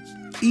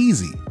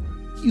 Easy.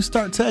 You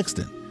start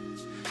texting.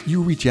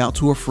 You reach out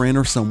to a friend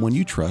or someone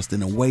you trust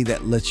in a way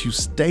that lets you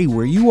stay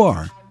where you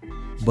are,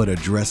 but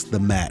address the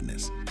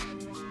madness.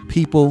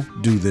 People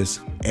do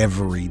this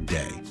every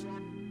day.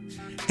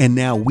 And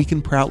now we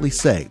can proudly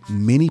say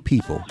many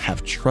people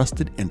have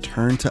trusted and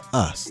turned to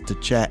us to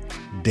chat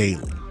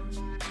daily.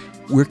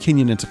 We're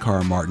Kenyon and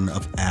Takara Martin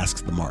of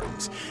Ask the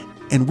Martins,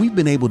 and we've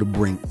been able to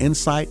bring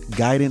insight,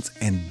 guidance,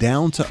 and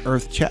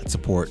down-to-earth chat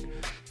support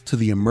to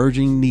the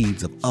emerging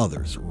needs of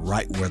others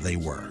right where they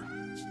were.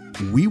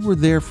 We were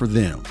there for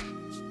them,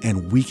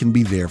 and we can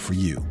be there for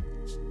you.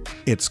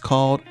 It's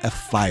called a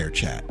Fire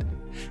Chat.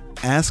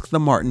 Ask the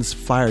Martins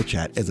Fire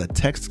Chat is a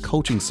text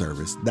coaching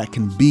service that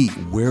can be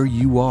where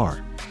you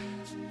are.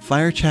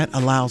 Fire Chat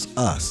allows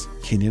us,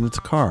 Kenyon and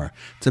Takara,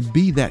 to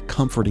be that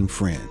comforting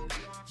friend,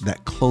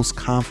 that close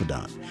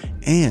confidant,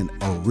 and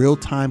a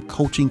real-time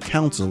coaching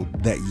counsel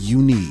that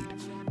you need,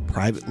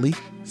 privately,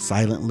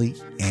 silently,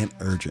 and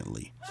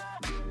urgently.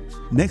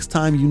 Next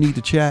time you need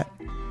to chat,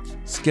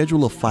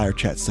 schedule a Fire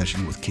Chat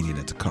session with Kenyon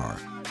and Takara.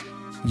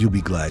 You'll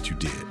be glad you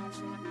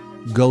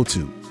did. Go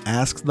to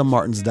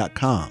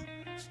askthemartins.com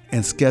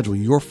and schedule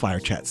your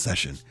Fire Chat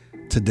session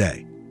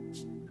today.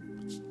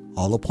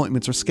 All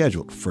appointments are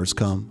scheduled, first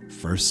come,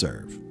 first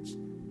serve.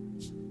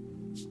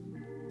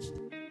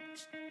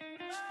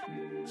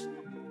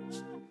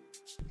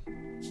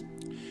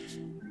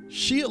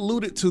 She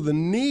alluded to the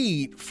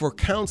need for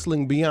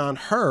counseling beyond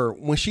her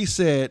when she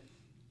said,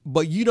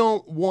 but you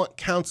don't want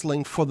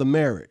counseling for the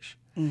marriage.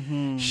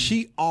 Mm-hmm.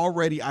 She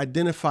already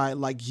identified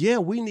like, yeah,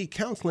 we need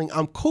counseling.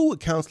 I'm cool with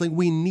counseling.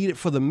 We need it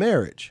for the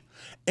marriage.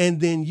 And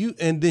then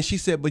she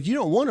said, but you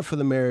don't want it for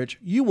the marriage.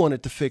 You want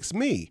it to fix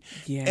me.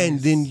 Yes. And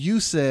then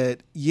you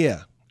said,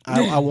 yeah,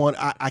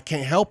 I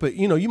can't help it.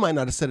 You know, you might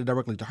not have said it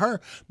directly to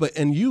her, but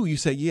you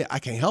said, yeah, I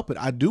can't help it.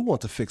 I do want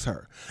to fix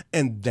her.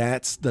 And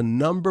that's the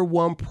number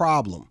one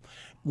problem.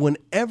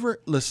 Whenever,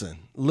 listen.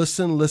 In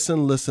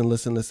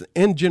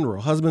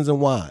general, husbands and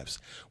wives,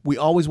 we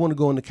always want to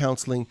go into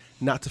counseling,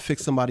 not to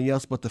fix somebody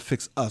else, but to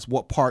fix us.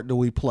 What part do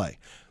we play?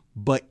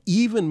 But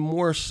even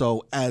more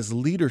so as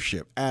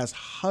leadership, as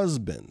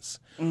husbands,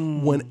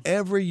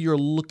 whenever you're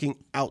looking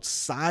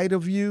outside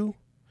of you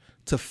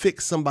to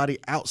fix somebody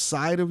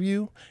outside of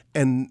you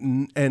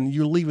and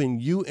you're leaving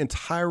you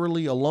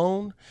entirely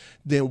alone,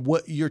 then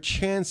what you're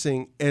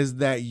chancing is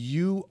that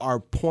you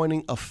are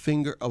pointing a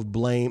finger of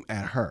blame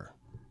at her.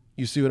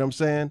 You see what I'm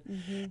saying?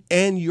 Mm-hmm.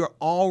 And you're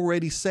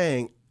already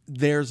saying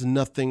there's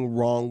nothing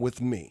wrong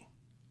with me.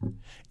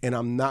 And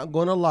I'm not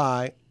going to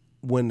lie,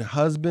 when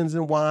husbands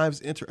and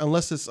wives enter,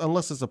 unless it's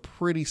a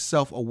pretty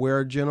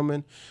self-aware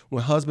gentleman,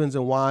 when husbands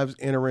and wives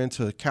enter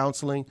into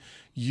counseling,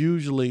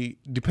 usually,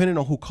 depending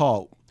on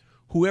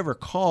whoever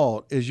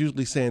called is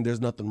usually saying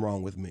there's nothing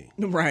wrong with me.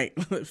 Right.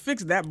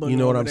 Fix that boogie. You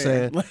know what I'm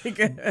there.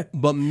 saying?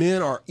 But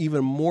men are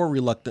even more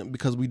reluctant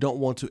because we don't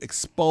want to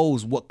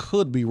expose what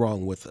could be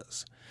wrong with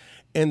us.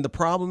 And the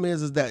problem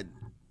is that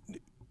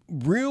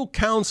real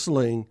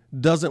counseling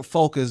doesn't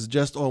focus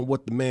just on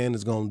what the man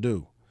is going to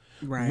do.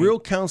 Right. Real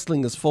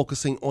counseling is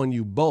focusing on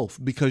you both,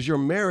 because your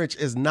marriage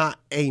is not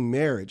a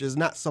marriage. It's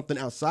not something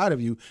outside of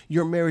you.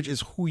 Your marriage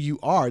is who you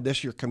are.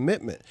 That's your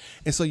commitment.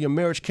 And so your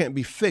marriage can't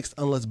be fixed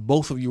unless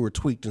both of you are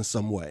tweaked in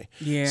some way.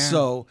 Yeah.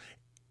 So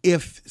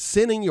if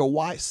sitting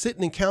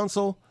in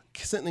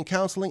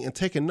counseling and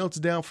taking notes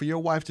down for your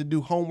wife to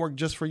do homework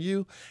just for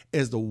you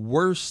is the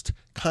worst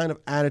kind of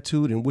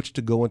attitude in which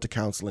to go into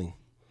counseling.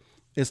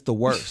 It's the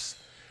worst.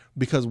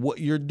 Because what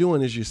you're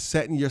doing is you're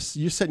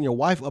setting your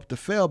wife up to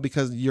fail,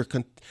 because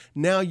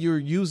now you're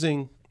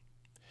using,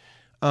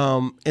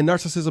 and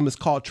narcissism is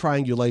called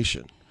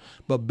triangulation.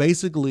 But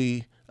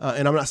basically,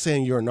 and I'm not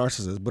saying you're a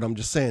narcissist, but I'm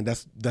just saying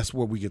that's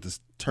where we get this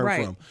term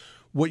from.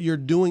 What you're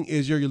doing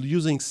is you're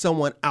using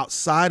someone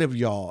outside of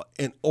y'all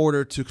in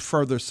order to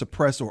further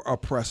suppress or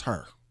oppress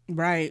her.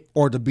 Right.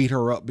 Or to beat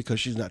her up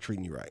because she's not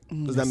treating you right.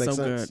 Does that make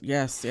sense? Good.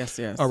 Yes.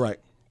 All right.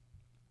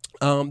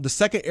 The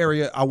second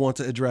area I want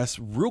to address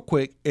real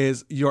quick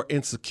is your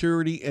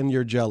insecurity and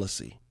your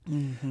jealousy.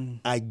 Mm-hmm.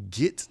 I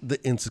get the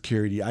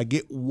insecurity. I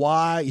get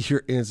why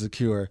you're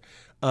insecure.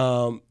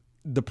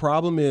 The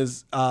problem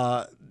is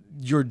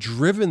you're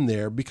driven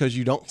there because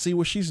you don't see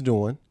what she's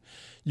doing.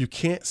 You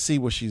can't see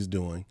what she's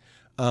doing.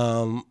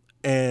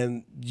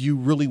 And you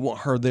really want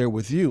her there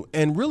with you.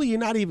 And really, you're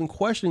not even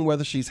questioning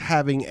whether she's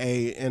having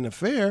an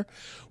affair.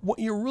 What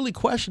you're really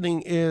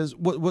questioning is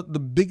what the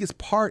biggest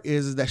part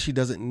is that she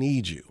doesn't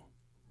need you.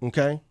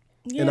 Okay?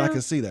 Yeah. And I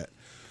can see that.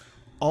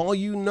 All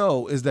you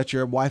know is that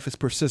your wife is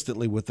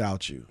persistently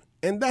without you.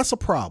 And that's a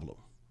problem.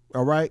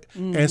 All right?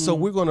 Mm-hmm. And so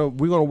we're gonna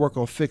work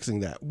on fixing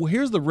that. Well,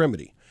 here's the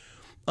remedy.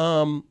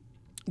 The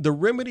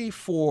remedy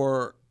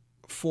for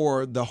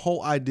the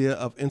whole idea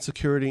of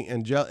insecurity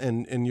and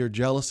your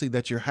jealousy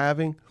that you're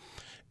having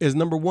is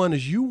number one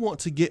is you want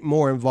to get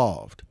more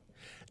involved.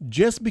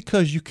 Just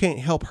because you can't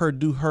help her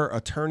do her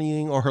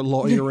attorneying or her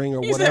lawyering or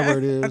whatever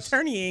it is.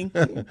 Attorneying.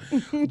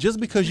 Just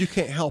because you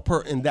can't help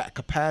her in that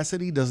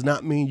capacity does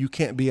not mean you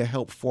can't be a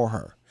help for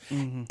her.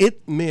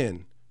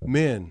 Men,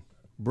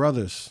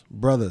 brothers,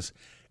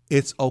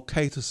 it's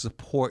okay to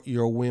support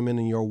your women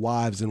and your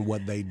wives in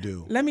what they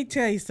do. Let me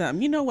tell you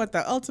something. You know what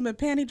the ultimate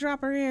panty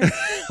dropper is?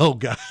 Oh,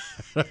 God.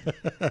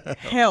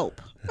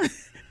 Help.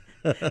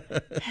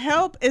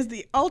 Help is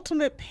the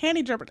ultimate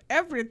panty dropper.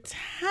 Every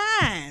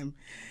time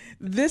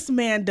this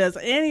man does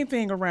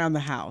anything around the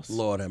house,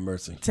 Lord have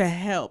mercy, to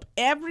help,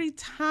 every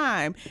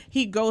time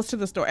he goes to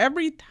the store,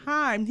 every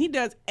time he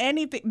does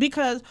anything,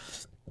 because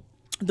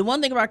the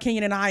one thing about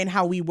Kenyon and I and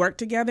how we work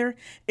together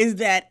is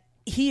that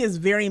he is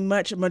very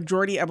much a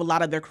majority of a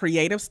lot of the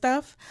creative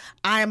stuff.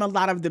 I am a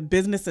lot of the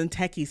business and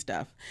techie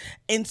stuff.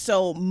 And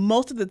so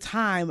most of the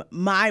time,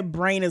 my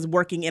brain is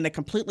working in a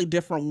completely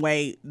different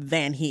way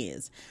than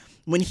his.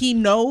 When he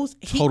knows,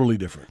 totally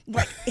different.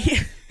 Like,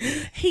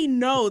 he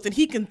knows, and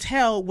he can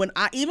tell when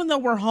even though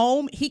we're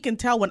home, he can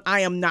tell when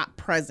I am not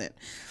present.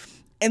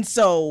 And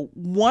so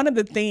one of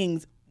the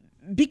things,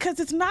 because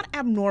it's not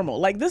abnormal,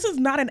 like this is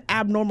not an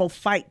abnormal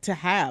fight to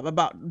have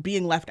about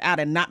being left out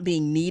and not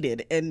being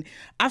needed. And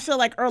I feel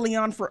like early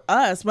on for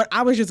us, when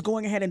I was just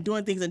going ahead and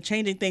doing things and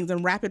changing things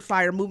and rapid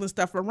fire moving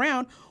stuff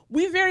around,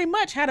 we very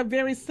much had a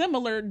very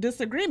similar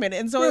disagreement.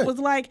 And so It was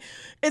like,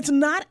 it's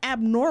not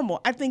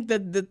abnormal. I think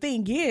that the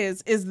thing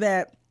is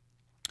that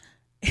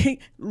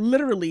he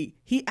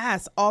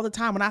asks all the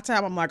time. When I tell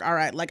him, I'm like, all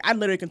right, like I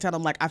literally can tell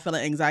him, like, I feel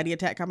an anxiety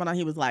attack coming on.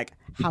 He was like,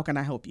 how can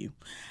I help you?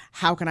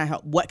 How can I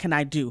help? What can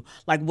I do?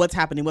 Like, what's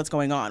happening? What's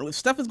going on? If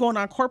stuff is going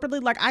on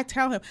corporately, like I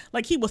tell him,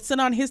 like he will sit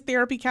on his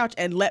therapy couch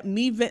and let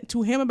me vent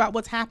to him about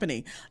what's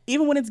happening,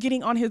 even when it's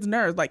getting on his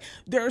nerves. Like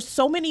there are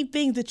so many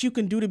things that you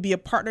can do to be a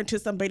partner to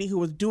somebody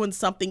who is doing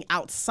something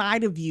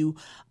outside of you,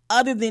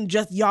 other than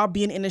just y'all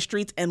being in the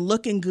streets and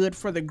looking good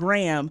for the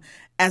gram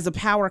as a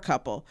power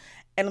couple.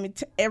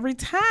 And every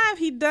time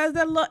he does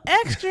that little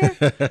extra,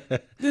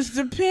 this is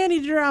a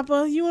panty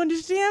dropper. You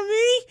understand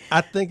me?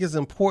 I think it's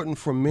important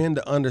for men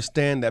to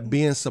understand that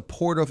being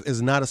supportive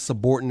is not a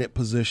subordinate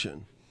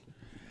position.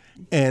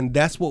 And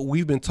that's what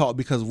we've been taught,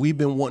 because we've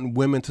been wanting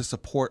women to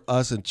support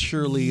us and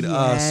cheerlead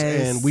us.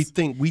 And we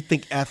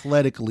think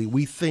athletically.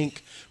 We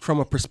think from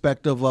a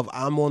perspective of,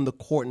 I'm on the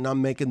court and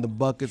I'm making the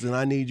buckets and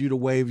I need you to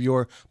wave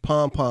your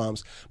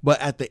pom-poms.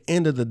 But at the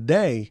end of the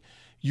day,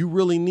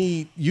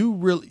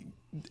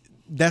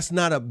 that's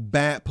not a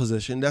bad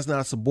position. That's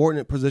not a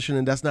subordinate position,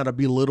 and that's not a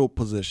belittled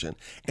position.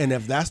 And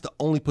if that's the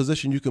only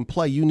position you can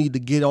play, you need to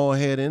get on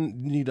ahead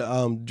and you need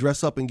to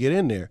dress up and get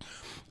in there.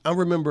 I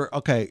remember,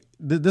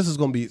 this is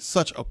going to be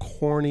such a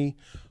corny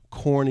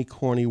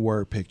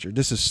word picture.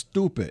 This is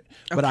stupid,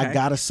 but I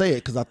got to say it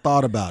because I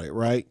thought about it,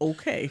 right?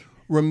 Okay.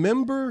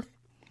 Remember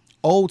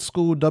old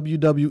school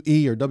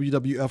WWE or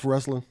WWF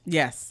wrestling?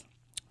 Yes.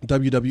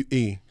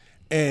 WWE.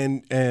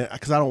 And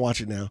because I don't watch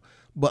it now.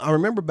 But I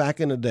remember back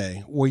in the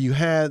day where you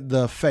had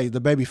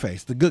the baby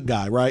face, the good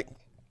guy, right?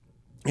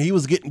 And he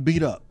was getting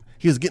beat up.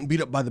 He was getting beat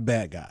up by the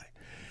bad guy,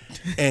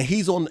 and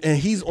he's on the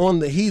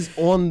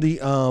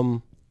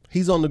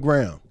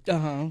ground.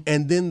 Uh-huh.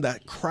 And then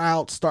the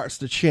crowd starts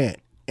to chant,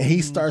 and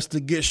he starts to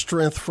get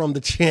strength from the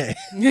chant.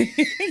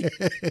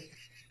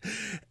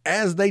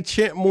 As they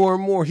chant more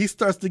and more, he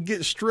starts to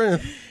get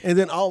strength, and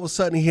then all of a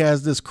sudden he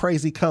has this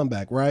crazy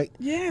comeback, right?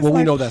 Yeah. Well,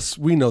 we know that's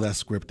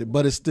scripted,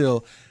 but it's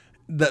still.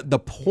 The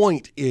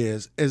point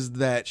is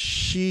that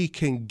she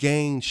can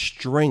gain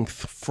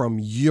strength from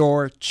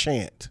your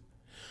chant,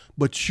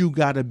 but you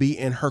got to be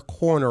in her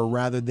corner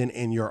rather than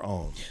in your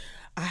own.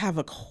 I have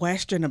a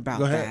question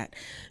about that.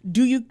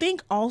 Do you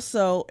think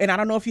also, and I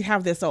don't know if you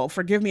have this, so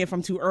forgive me if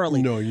I'm too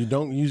early. No, you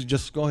don't. You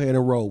just go ahead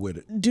and roll with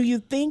it. Do you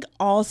think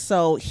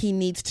also he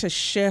needs to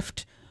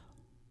shift?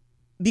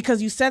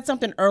 Because you said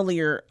something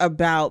earlier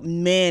about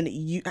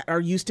men are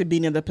used to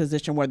being in the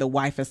position where the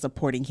wife is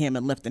supporting him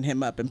and lifting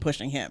him up and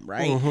pushing him,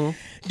 right?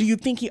 Mm-hmm. Do you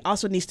think he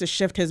also needs to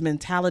shift his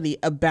mentality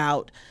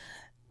about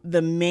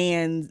the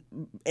man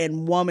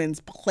and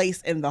woman's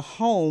place in the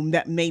home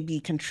that may be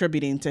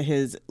contributing to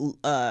his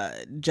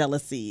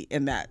jealousy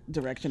in that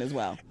direction as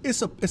well?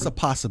 It's a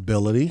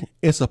possibility.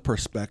 It's a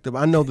perspective.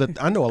 I know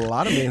a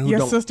lot of men who Your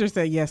don't. sister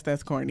said, yes,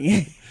 that's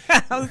corny.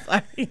 I was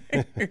like,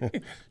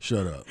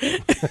 shut up.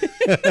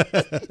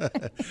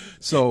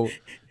 So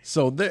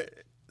there,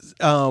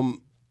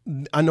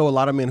 I know a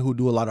lot of men who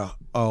do a lot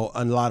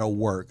of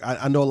work.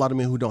 I know a lot of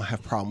men who don't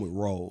have problem with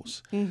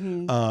roles.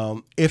 Mm-hmm.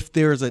 If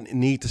there's a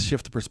need to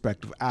shift the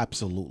perspective,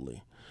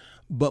 absolutely.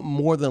 But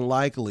more than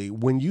likely,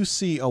 when you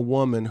see a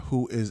woman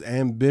who is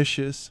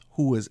ambitious,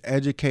 who is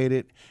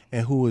educated,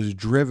 and who is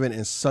driven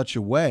in such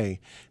a way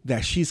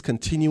that she's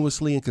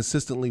continuously and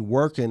consistently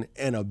working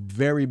in a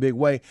very big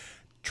way,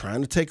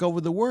 trying to take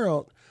over the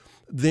world,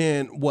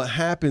 then what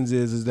happens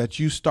is that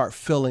you start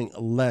feeling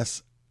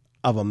less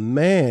of a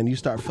man. You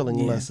start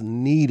feeling less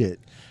needed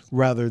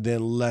rather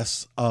than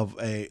less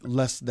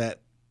that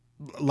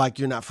like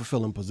you're not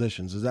fulfilling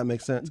positions. Does that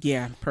make sense?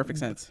 Yeah, perfect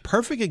sense.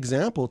 Perfect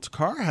example,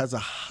 Takara has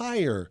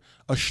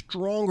a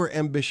stronger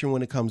ambition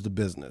when it comes to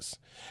business.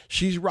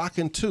 She's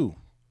rocking 2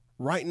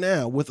 right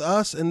now with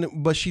us,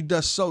 but she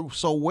does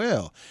so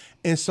well.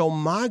 And so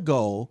my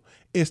goal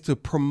is to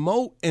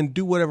promote and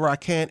do whatever I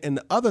can in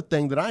the other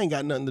thing that I ain't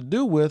got nothing to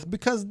do with,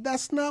 because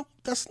that's not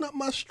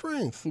my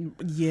strength.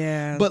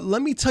 Yeah. But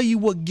let me tell you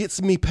what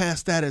gets me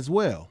past that as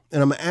well.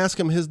 And I'm going to ask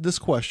him this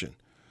question.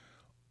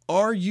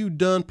 Are you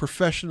done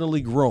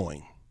professionally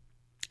growing?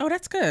 Oh,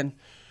 that's good.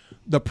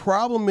 The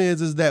problem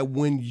is that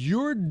when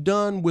you're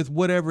done with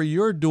whatever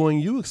you're doing,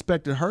 you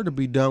expected her to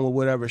be done with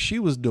whatever she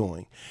was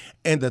doing.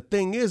 And the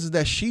thing is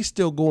that she's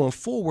still going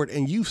forward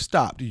and you've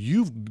stopped.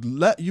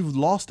 You've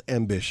lost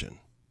ambition.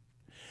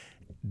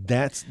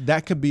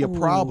 That could be a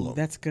problem.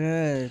 That's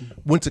good.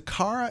 When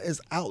Takara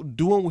is out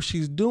doing what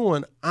she's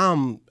doing,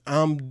 I'm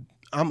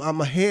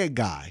a head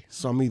guy.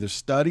 So I'm either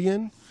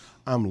studying,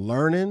 I'm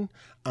learning,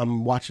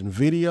 I'm watching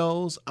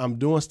videos, I'm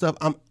doing stuff.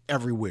 I'm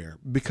everywhere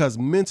because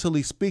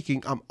mentally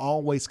speaking, I'm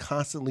always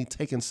constantly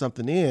taking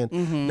something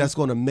in that's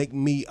going to make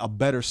me a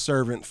better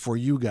servant for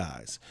you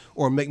guys,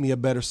 or make me a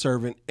better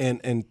servant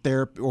in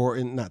therapy, or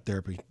in not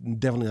therapy,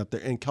 definitely not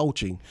there, in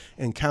coaching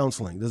and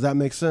counseling. Does that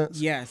make sense?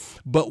 Yes.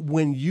 But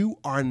when you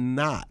are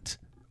not,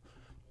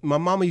 my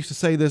mama used to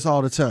say this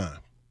all the time.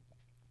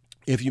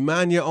 If you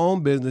mind your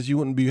own business, you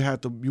wouldn't be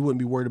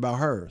worried about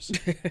hers.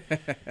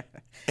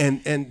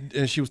 and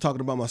she was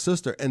talking about my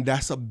sister, and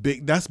that's a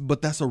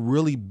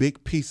really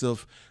big piece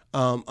of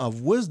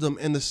wisdom,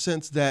 in the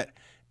sense that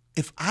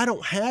if I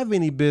don't have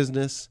any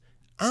business,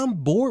 I'm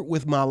bored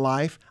with my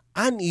life.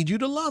 I need you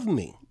to love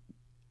me.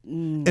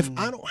 If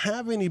I don't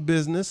have any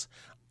business,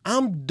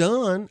 I'm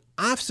done.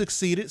 I've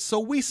succeeded, so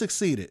we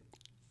succeeded.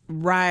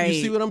 Right.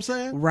 You see what I'm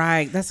saying?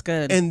 Right. That's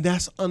good. And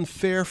that's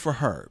unfair for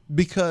her,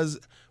 because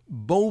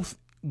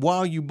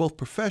while you both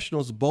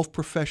professionals, both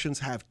professions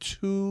have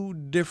 2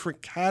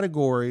 different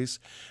categories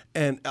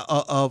and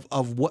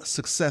of what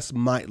success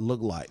might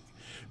look like.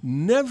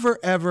 Never,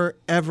 ever,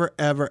 ever,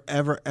 ever,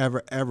 ever,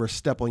 ever, ever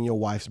step on your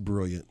wife's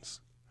brilliance,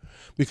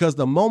 because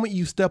the moment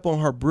you step on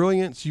her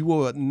brilliance, you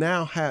will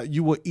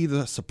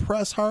either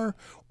suppress her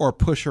or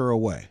push her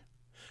away.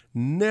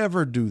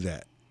 Never do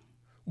that.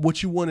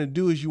 What you want to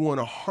do is you want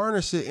to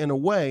harness it in a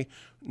way,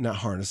 not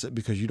harness it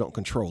because you don't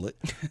control it,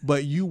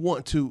 but you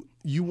want to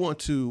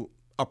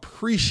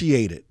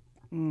appreciate it.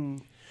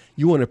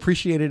 You want to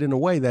appreciate it in a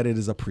way that it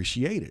is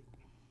appreciated.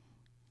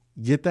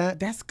 Get that?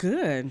 That's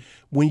good.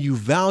 When you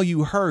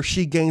value her,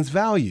 she gains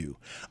value.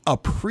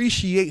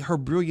 Appreciate her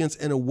brilliance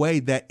in a way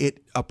that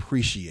it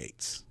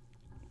appreciate.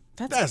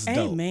 That's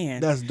dope. Amen.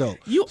 That's dope.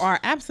 You are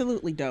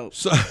absolutely dope.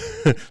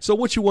 So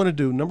what you want to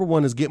do, number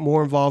 1, is get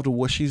more involved with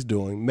what she's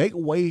doing. Make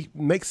your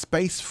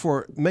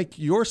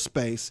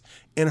space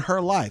in her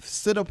life.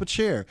 Sit up a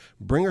chair.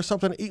 Bring her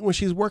something to eat when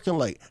she's working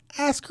late.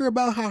 Ask her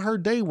about how her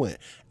day went.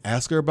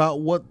 Ask her about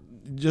what.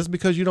 Just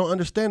because you don't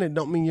understand it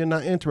don't mean you're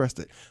not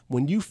interested.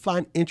 When you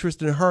find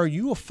interest in her,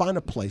 you will find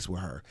a place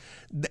with her.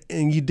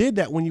 And you did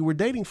that when you were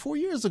dating 4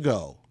 years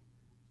ago.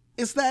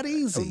 It's that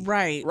easy.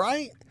 Right.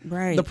 Right?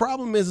 Right. The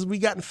problem is we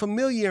gotten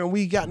familiar and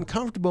we gotten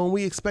comfortable and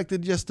we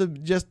expected just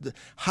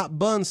hot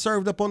buns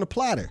served up on the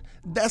platter.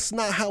 That's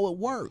not how it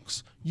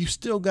works. You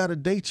still got to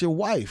date your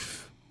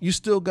wife. You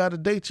still got to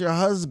date your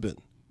husband.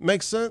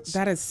 Make sense?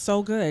 That is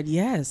so good.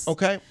 Yes.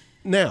 Okay.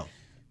 Now,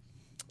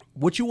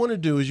 what you want to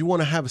do is you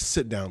want to have a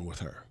sit down with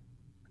her.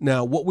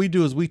 Now, what we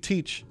do is we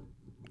teach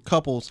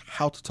couples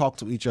how to talk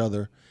to each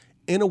other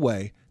in a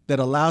way that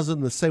allows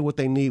them to say what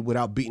they need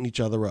without beating each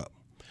other up.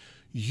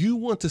 You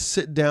want to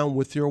sit down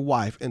with your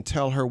wife and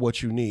tell her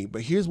what you need.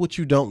 But here's what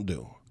you don't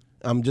do.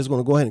 I'm just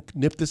going to go ahead and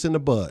nip this in the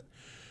bud.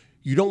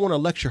 You don't want to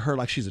lecture her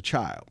like she's a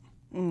child.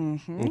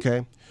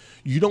 Okay?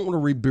 You don't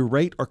want to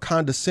berate or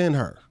condescend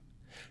her.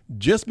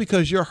 Just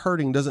because you're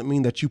hurting doesn't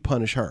mean that you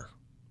punish her.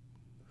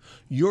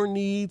 Your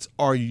needs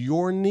are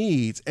your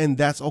needs, and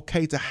that's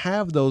okay to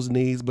have those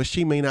needs, but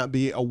she may not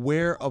be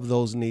aware of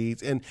those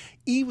needs. And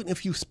even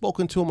if you've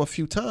spoken to them a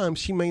few times,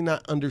 she may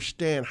not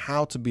understand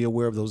how to be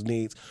aware of those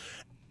needs.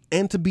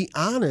 And to be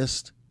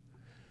honest,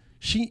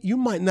 you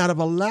might not have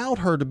allowed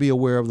her to be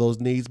aware of those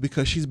needs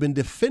because she's been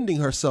defending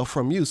herself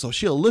from you. So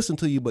she'll listen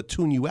to you but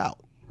tune you out.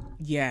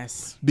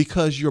 Yes.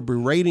 Because you're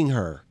berating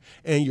her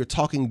and you're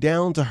talking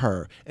down to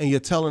her and you're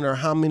telling her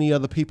how many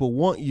other people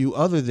want you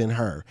other than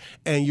her.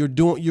 And you're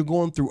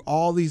going through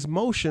all these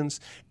motions,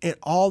 and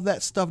all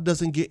that stuff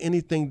doesn't get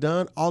anything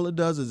done. All it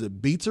does is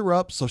it beats her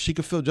up so she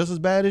can feel just as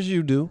bad as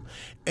you do.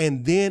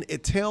 And then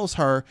it tells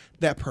her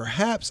that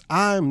perhaps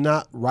I'm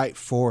not right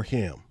for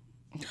him.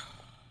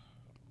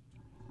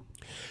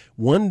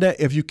 One day,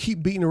 if you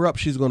keep beating her up,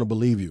 she's going to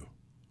believe you.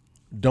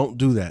 Don't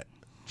do that.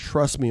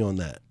 Trust me on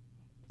that.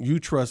 You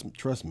trust me.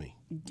 Trust me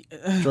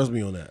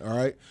on that. All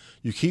right.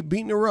 You keep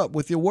beating her up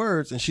with your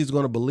words, and she's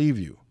going to believe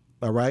you.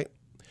 All right.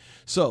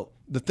 So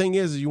the thing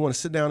is you want to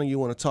sit down and you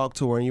want to talk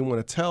to her and you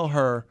want to tell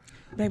her,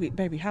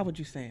 baby, how would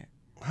you say it?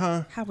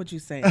 Huh? How would you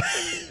say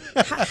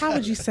it? how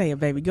would you say it,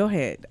 baby? Go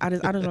ahead. I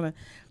just want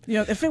to,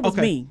 if it was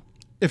me.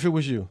 If it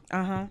was you.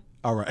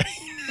 All right.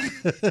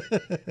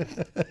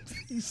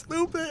 You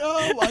stupid.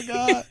 Oh my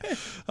God.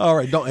 All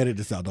right. Don't edit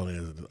this out. Don't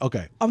edit this.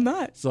 Okay. I'm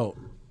not. So,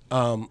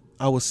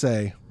 I would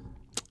say,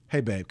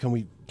 hey babe, can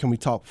we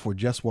talk for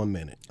just 1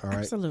 minute? All right.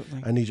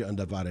 Absolutely. I need your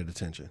undivided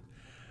attention.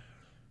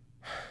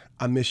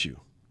 I miss you.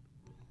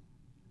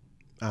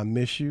 I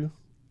miss you.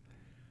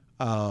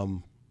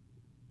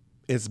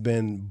 It's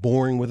been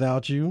boring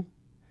without you.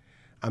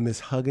 I miss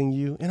hugging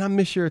you, and I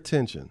miss your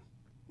attention.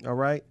 All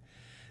right.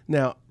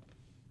 Now,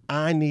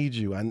 I need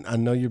you. I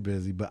know you're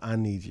busy, but I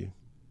need you.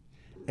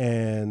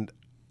 And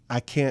I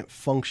can't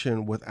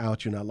function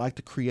without you. And I'd like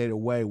to create a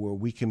way where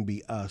we can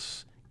be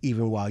us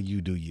even while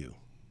you do you.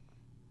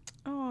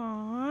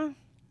 Aww.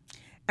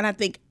 And I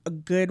think a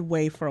good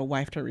way for a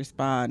wife to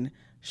respond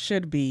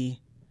should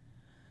be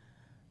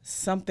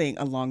something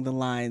along the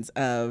lines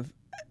of,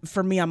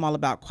 for me, I'm all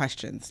about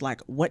questions. Like,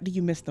 what do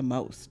you miss the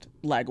most?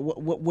 Like,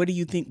 what do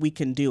you think we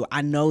can do?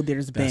 I know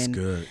there's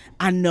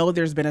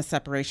been a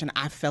separation.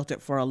 I felt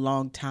it for a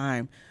long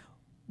time.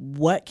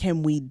 What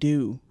can we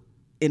do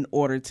in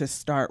order to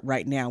start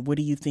right now? What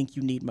do you think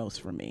you need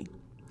most from me?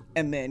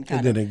 And then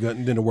then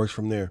it works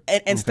from there.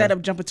 And instead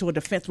of jumping to a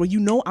defense, well,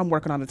 I'm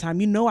working all the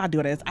time. I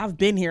do this. I've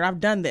been here. I've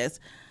done this.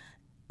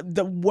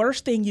 The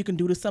worst thing you can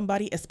do to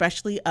somebody,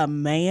 especially a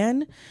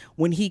man,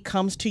 when he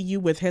comes to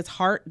you with his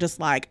heart just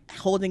like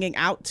holding it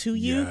out to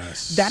you,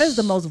 that is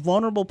the most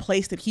vulnerable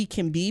place that he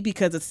can be,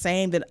 because it's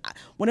saying that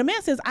when a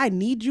man says, I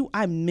need you,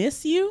 I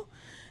miss you,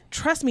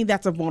 trust me,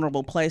 that's a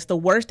vulnerable place. The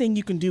worst thing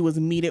you can do is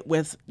meet it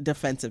with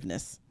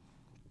defensive-ness.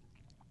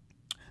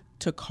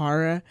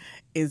 Takara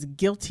is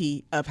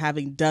guilty of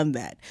having done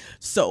that.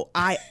 So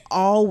I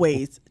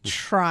always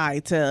try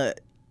to,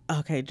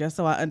 okay, just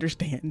so I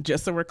understand,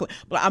 just so we're clear.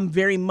 But I'm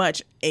very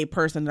much a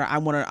person that I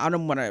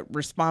don't want to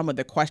respond with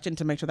a question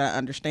to make sure that I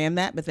understand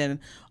that. But then,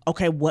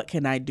 okay, what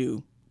can I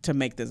do to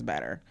make this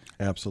better?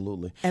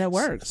 Absolutely. And it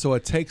works. So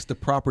it takes the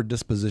proper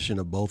disposition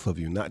of both of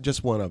you, not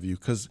just one of you,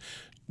 because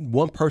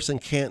one person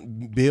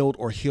can't build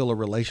or heal a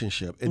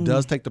relationship. It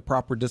does take the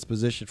proper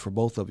disposition for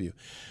both of you.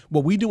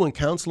 What we do in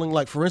counseling,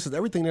 like for instance,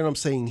 everything that I'm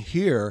saying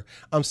here,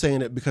 I'm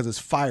saying it because it's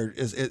fired.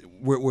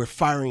 We're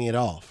firing it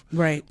off.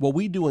 Right. What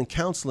we do in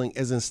counseling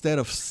is, instead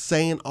of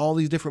saying all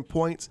these different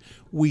points,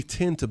 we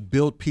tend to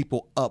build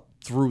people up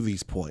through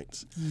these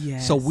points.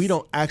 Yes. So we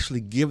don't actually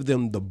give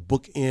them the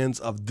bookends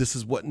of this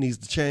is what needs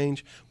to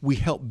change. We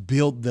help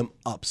build them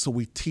up. So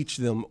we teach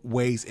them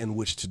ways in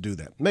which to do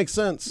that. Makes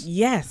sense?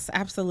 Yes,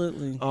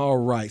 absolutely. All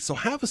right. So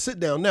have a sit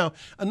down. Now,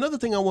 another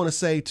thing I want to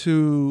say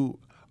to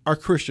our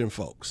Christian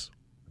folks.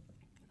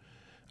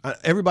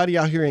 Everybody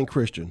out here ain't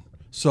Christian.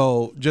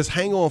 So just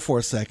hang on for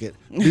a second.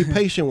 Be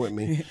patient with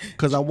me,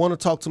 because I want to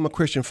talk to my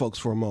Christian folks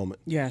for a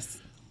moment.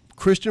 Yes.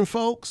 Christian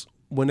folks,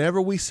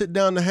 whenever we sit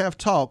down to have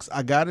talks,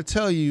 I got to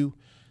tell you,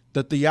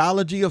 the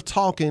theology of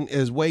talking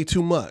is way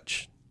too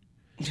much.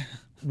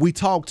 We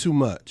talk too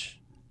much.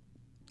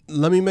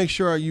 Let me make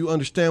sure you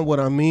understand what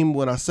I mean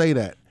when I say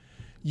that.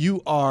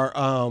 You are,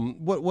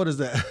 what is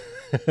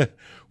that?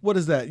 What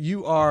is that?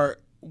 You are,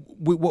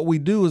 what we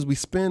do is we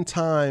spend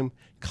time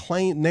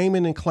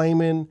naming and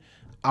claiming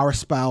our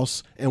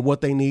spouse and what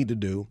they need to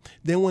do.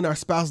 Then when our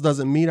spouse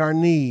doesn't meet our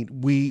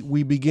need,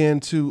 we begin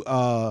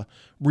to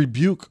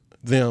rebuke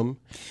them,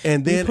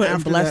 and then we putting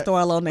after blessed that,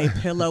 oil on their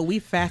pillow. We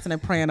fasting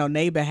and praying on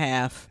their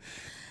behalf.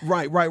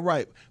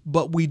 Right.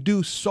 But we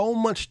do so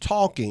much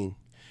talking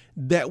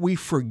that we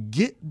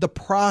forget the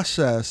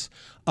process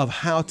of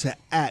how to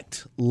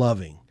act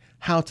loving,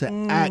 how to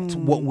act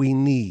what we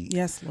need.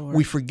 Yes, Lord.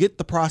 We forget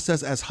the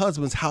process as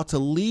husbands, how to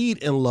lead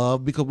in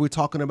love, because we're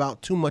talking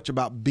about too much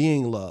about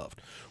being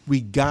loved. We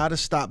got to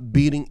stop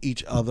beating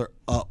each other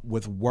up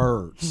with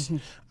words.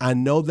 I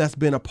know that's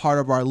been a part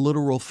of our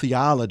literal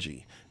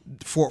theology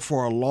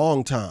for a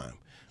long time.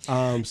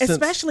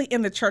 Especially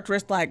in the church where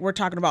it's like we're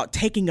talking about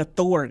taking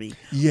authority,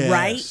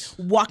 right?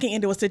 Walking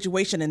into a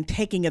situation and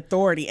taking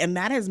authority. And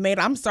that has made,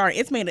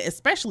 it's made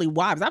especially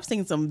wives. I've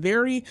seen some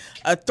very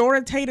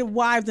authoritative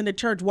wives in the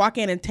church walk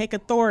in and take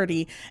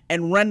authority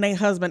and run their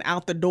husband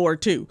out the door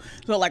too.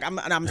 So like,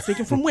 I'm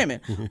speaking from women.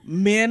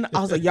 Men,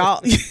 also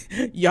y'all.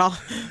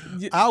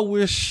 I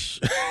wish...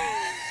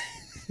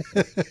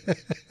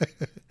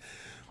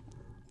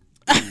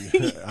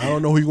 I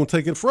don't know who you're going to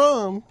take it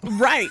from.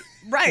 Right.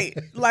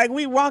 Like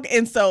we walk,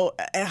 and so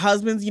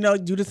husbands,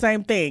 do the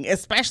same thing,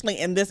 especially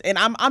in this. And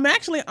I'm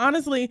actually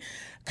honestly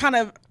kind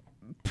of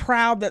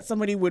proud that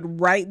somebody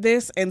would write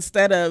this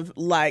instead of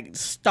like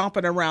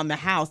stomping around the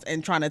house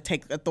and trying to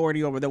take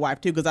authority over the wife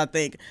too, because I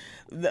think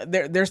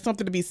there's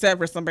something to be said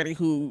for somebody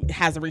who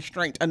has a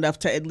restraint enough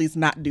to at least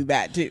not do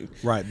that too.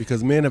 Right,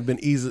 because men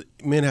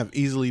have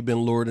easily been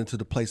lured into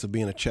the place of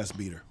being a chest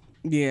beater.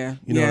 Yeah.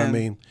 You know what I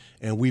mean?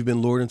 And we've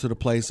been lured into the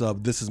place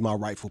of, this is my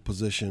rightful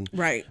position.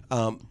 Right.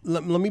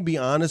 Let me be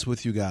honest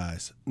with you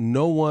guys.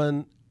 No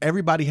one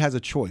everybody has a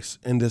choice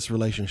in this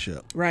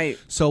relationship. Right.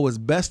 So it's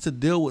best to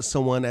deal with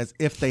someone as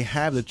if they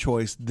have the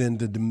choice than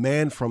to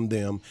demand from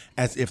them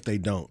as if they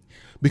don't.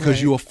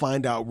 Because you will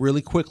find out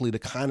really quickly the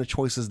kind of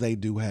choices they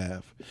do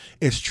have.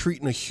 It's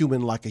treating a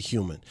human like a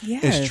human.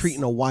 Yes. It's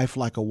treating a wife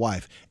like a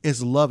wife.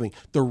 It's loving.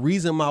 The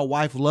reason my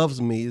wife loves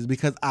me is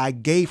because I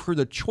gave her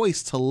the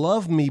choice to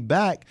love me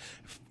back,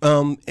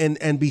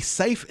 and be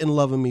safe in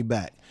loving me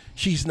back.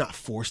 She's not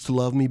forced to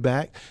love me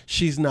back.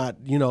 She's not,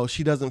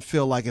 she doesn't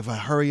feel like if I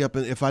hurry up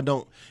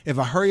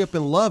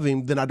and love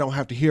him, then I don't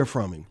have to hear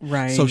from him.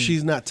 Right. So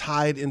she's not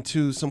tied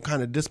into some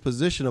kind of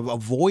disposition of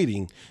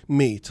avoiding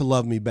me to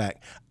love me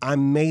back. I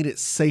made it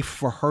safe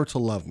for her to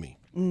love me.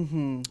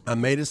 Mm-hmm. I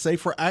made it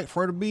safe for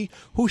her to be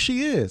who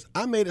she is.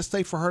 I made it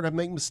safe for her to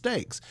make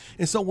mistakes.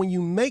 And so when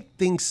you make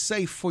things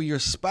safe for your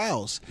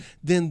spouse,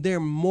 then they're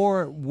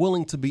more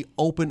willing to be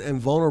open and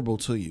vulnerable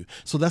to you.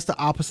 So that's the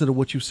opposite of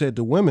what you said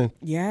to women.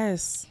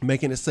 Yes.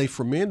 Making it safe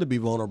for men to be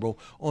vulnerable.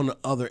 On the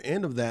other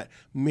end of that,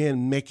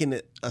 men making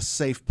it a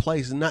safe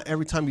place. And not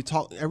every time you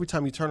talk, every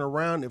time you turn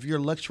around, if you're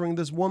lecturing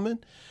this woman,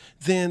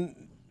 then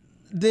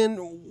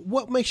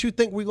what makes you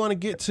think we're going to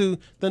get to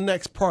the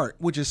next part,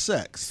 which is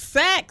sex?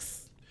 Sex.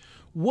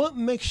 What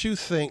makes you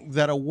think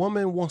that a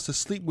woman wants to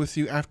sleep with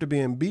you after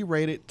being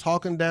berated,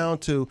 talking down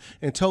to,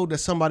 and told that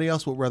somebody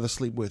else would rather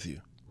sleep with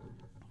you?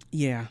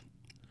 Yeah.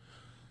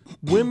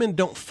 Women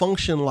don't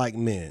function like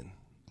men,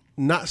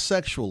 not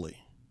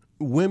sexually.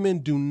 Women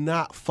do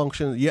not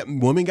function. Yet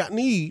women got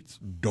needs.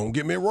 Don't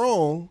get me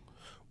wrong.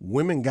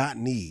 Women got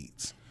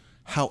needs.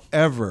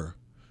 However,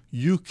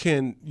 you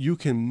can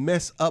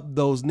mess up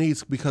those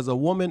needs because a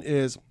woman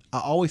is,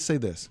 I always say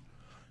this,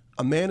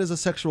 a man is a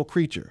sexual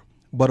creature.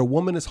 But a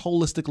woman is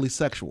holistically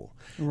sexual,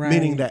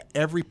 meaning that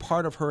every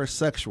part of her is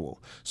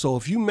sexual. So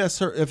if you mess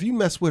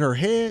with her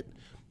head,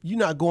 you're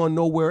not going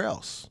nowhere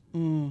else.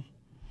 Mm.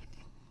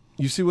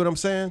 You see what I'm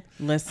saying?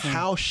 Listen.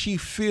 How she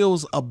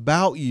feels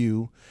about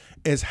you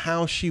is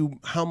how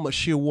much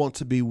she'll want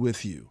to be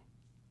with you.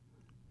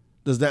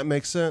 Does that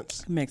make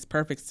sense? It makes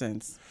perfect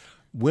sense.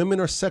 Women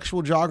are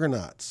sexual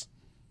juggernauts.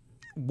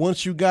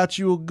 Once you got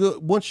you a good,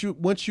 once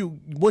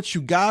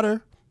you got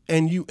her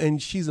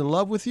and she's in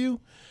love with you,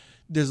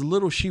 there's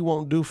little she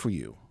won't do for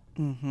you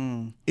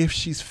if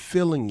she's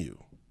feeling you.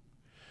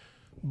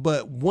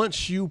 But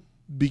once you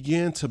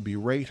begin to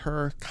berate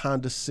her,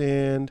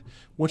 condescend,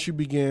 once you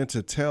begin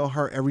to tell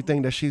her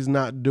everything that she's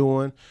not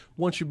doing,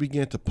 once you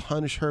begin to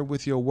punish her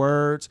with your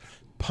words,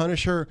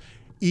 punish her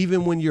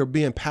even when you're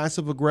being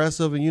passive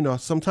aggressive,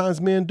 and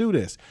sometimes men do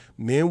this.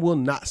 Men will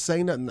not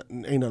say nothing.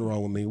 Ain't nothing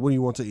wrong with me. What do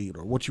you want to eat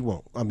or what you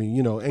want? I mean,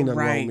 ain't nothing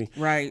wrong with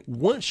me. Right.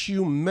 Once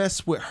you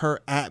mess with her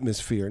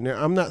atmosphere,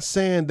 now I'm not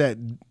saying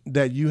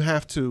that you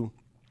have to,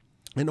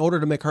 in order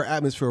to make her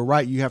atmosphere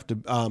right, you have to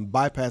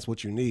bypass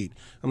what you need.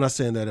 I'm not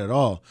saying that at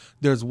all.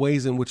 There's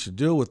ways in which to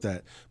deal with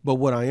that. But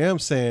what I am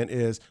saying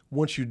is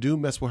once you do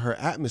mess with her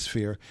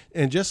atmosphere,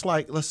 and just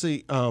like, let's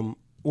see,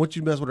 once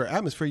you mess with her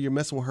atmosphere, you're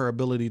messing with her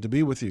ability to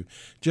be with you.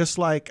 Just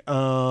like,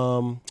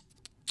 who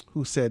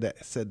said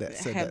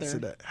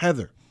that?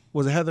 Heather.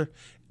 Was it Heather?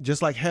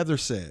 Just like Heather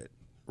said,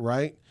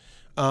 right?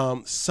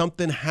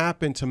 Something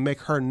happened to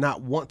make her not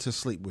want to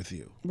sleep with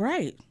you.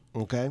 Right.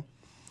 Okay?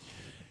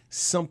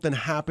 Something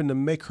happened to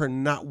make her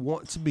not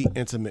want to be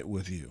intimate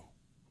with you.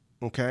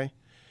 Okay?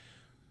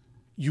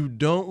 You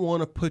don't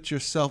want to put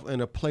yourself in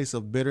a place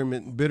of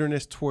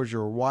bitterness towards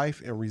your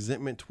wife and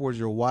resentment towards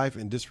your wife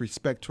and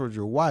disrespect towards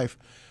your wife,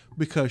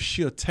 because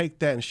she'll take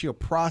that and she'll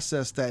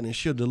process that and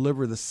she'll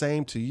deliver the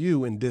same to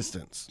you in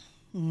distance.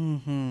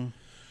 Mm-hmm.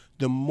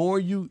 The more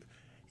you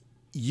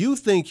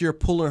think you're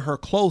pulling her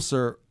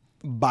closer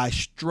by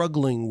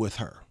struggling with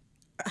her.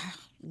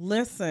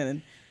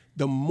 Listen.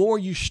 The more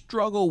you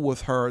struggle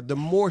with her, the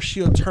more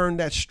she'll turn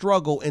that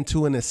struggle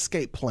into an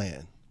escape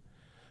plan.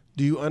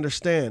 Do you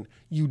understand?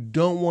 You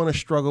don't want to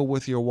struggle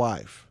with your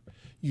wife.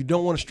 You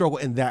don't want to struggle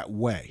in that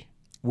way.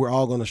 We're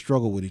all going to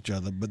struggle with each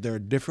other, but there are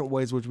different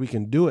ways which we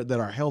can do it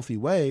that are healthy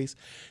ways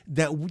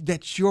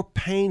that your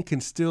pain can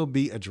still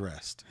be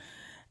addressed.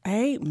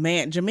 Hey,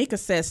 man, Jamaica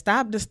says,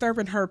 stop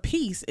disturbing her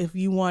peace if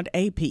you want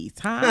a peace,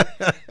 huh?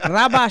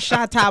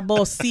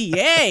 Rabashatabosi,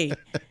 hey.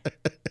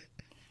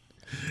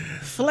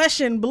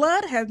 Flesh and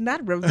blood has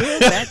not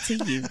revealed that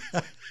to you.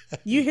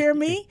 You hear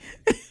me?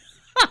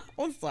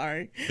 I'm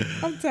sorry.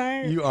 I'm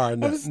tired. You are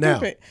I'm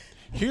stupid. Now,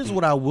 here's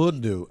what I will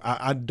do.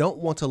 I don't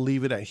want to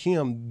leave it at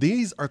him.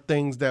 These are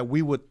things that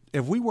we would,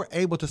 if we were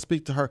able to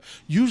speak to her,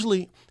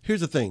 usually, here's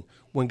the thing.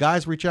 When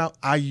guys reach out,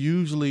 I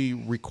usually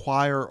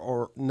I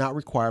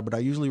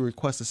usually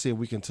request to see if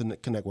we can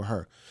connect with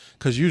her.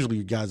 Because usually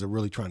you guys are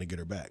really trying to get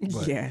her back.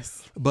 But,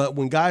 yes. But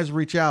when guys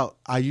reach out,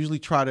 I usually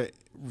try to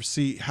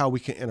see how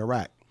we can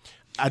interact.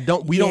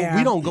 We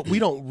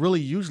don't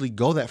really usually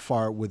go that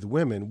far with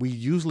women. We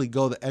usually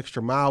go the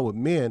extra mile with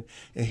men,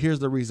 and here's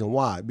the reason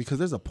why. Because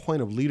there's a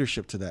point of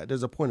leadership to that.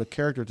 There's a point of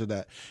character to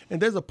that.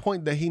 And there's a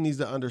point that he needs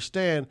to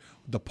understand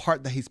the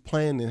part that he's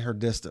playing in her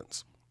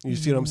distance. You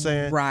see what I'm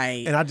saying?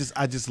 Right. And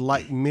I just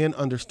like men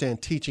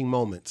understand teaching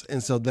moments.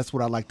 And so that's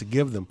what I like to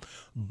give them.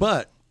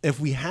 But if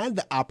we had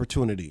the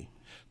opportunity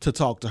to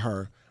talk to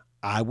her,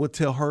 I would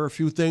tell her a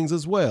few things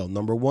as well.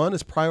 Number one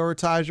is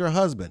prioritize your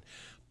husband.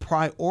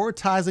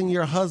 Prioritizing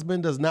your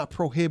husband does not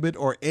prohibit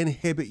or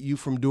inhibit you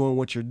from doing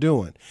what you're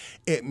doing.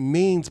 It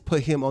means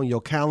put him on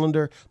your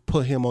calendar,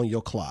 put him on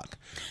your clock.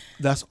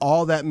 That's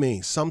all that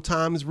means.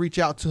 Sometimes reach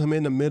out to him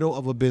in the middle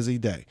of a busy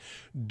day.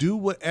 Do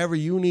whatever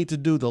you need to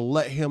do to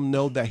let him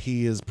know that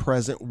he is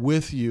present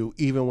with you,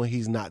 even when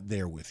he's not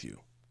there with you.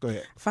 Go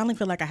ahead. Finally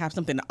feel like I have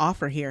something to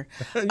offer here.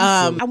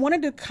 I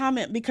wanted to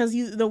comment because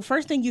the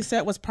first thing you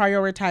said was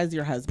prioritize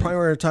your husband.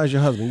 Prioritize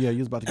your husband. Yeah, you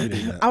was about to get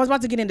into that. I was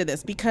about to get into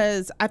this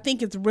because I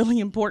think it's really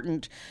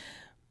important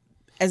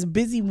as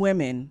busy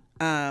women,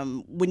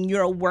 when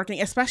you're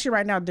working, especially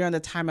right now during the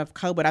time of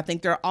COVID. I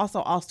think there are also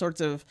all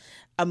sorts of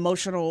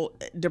emotional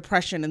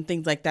depression and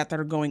things like that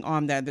are going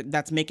on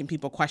that's making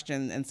people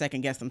question and second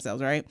guess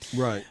themselves, right?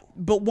 Right.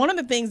 But one of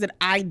the things that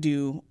I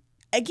do,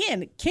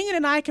 again, Kenyon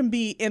and I can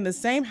be in the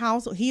same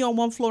house. He on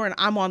one floor and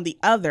I'm on the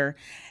other.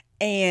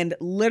 And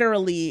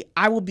literally,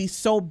 I will be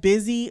so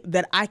busy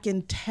that I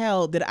can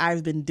tell that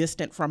I've been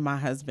distant from my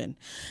husband.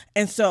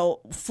 And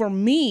so for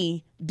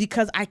me,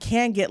 because I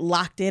can get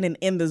locked in and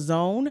in the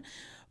zone,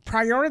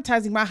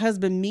 prioritizing my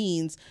husband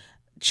means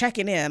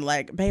checking in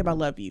like, babe, I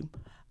love you.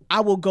 I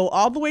will go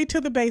all the way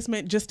to the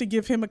basement just to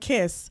give him a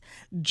kiss,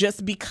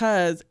 just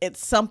because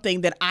it's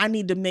something that I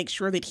need to make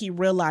sure that he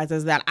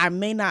realizes that I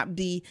may not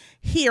be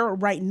here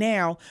right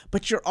now,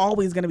 but you're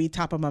always going to be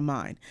top of my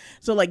mind.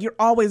 So like, you're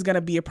always going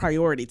to be a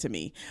priority to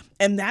me.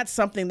 And that's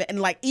something that,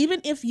 and like, even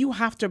if you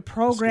have to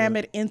program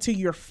it into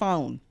your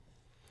phone,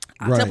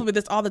 I tell people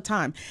this all the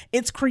time.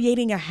 It's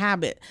creating a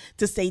habit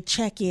to say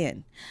check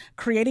in,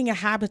 creating a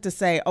habit to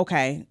say,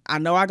 okay, I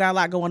know I got a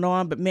lot going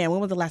on, but man, when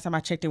was the last time I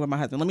checked in with my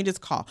husband? Let me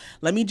just call.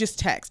 Let me just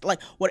text.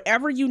 Like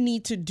whatever you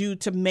need to do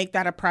to make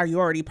that a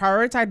priority.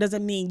 Prioritize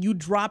doesn't mean you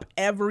drop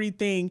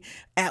everything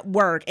at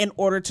work in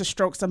order to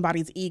stroke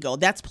somebody's ego.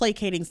 That's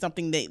placating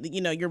something that,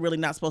 you're really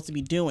not supposed to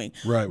be doing.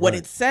 What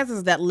it says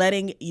is that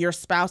letting your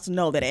spouse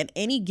know that at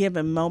any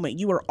given moment,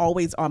 you are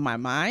always on my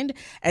mind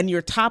and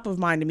you're top of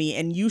mind to me,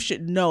 and you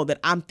should know that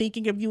I'm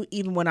thinking of you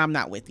even when I'm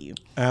not with you.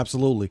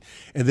 Absolutely.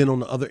 And then on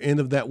the other end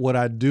of that, what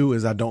I do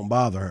is I don't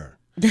bother her.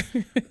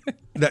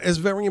 That is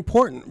very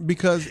important,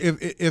 because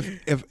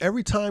if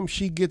every time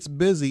she gets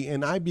busy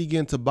and I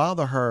begin to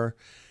bother her,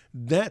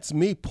 that's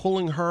me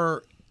pulling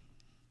her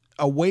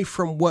away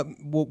from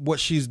what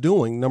she's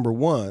doing. Number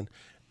one,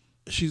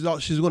 she's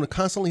going to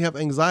constantly have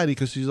anxiety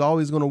because she's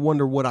always going to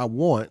wonder what I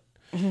want.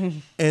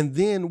 And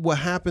then what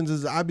happens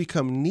is I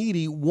become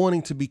needy,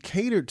 wanting to be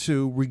catered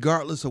to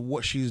regardless of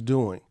what she's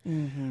doing.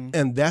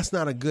 And that's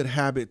not a good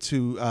habit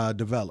to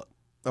develop.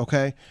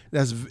 Okay,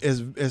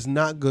 is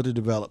not good to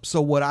develop.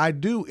 So what I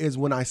do is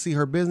when I see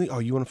her busy, oh,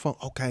 you on the phone?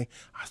 Okay,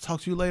 I'll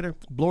talk to you later.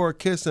 Blow her a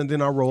kiss and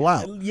then I roll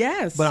out.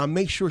 Yes. But I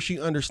make sure she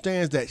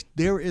understands that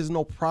there is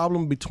no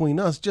problem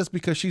between us just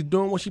because she's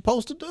doing what she's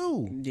supposed to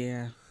do.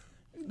 Yeah.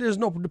 There's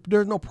no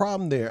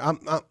problem there.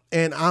 I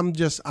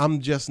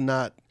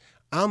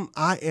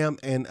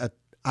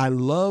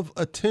love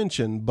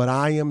attention, but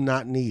I am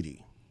not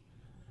needy.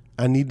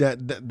 I need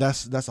that.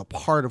 That's a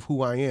part of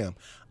who I am.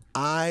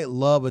 I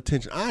love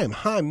attention. I am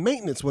high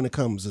maintenance when it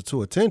comes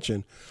to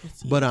attention,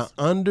 but I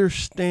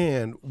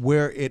understand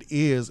where it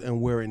is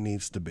and where it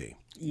needs to be.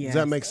 Yes.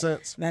 Does that make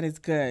sense? That is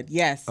good.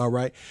 Yes. All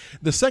right.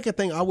 The second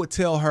thing I would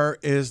tell her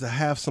is to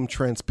have some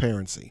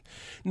transparency.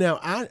 Now,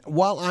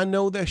 while I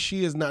know that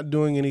she is not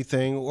doing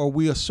anything, or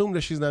we assume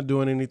that she's not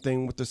doing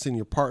anything with the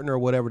senior partner or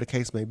whatever the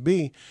case may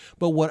be,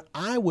 but what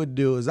I would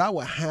do is I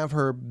would have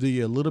her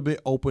be a little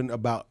bit open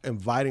about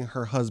inviting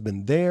her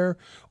husband there,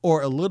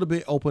 or a little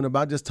bit open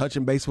about just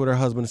touching base with her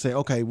husband and say,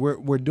 okay,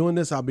 we're doing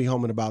this. I'll be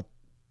home in about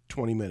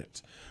 20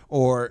 minutes,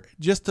 or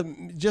just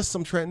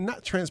some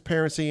not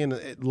transparency and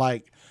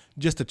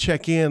just to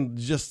check in,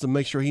 just to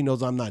make sure he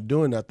knows I'm not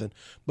doing nothing,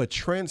 but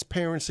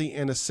transparency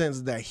in a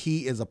sense that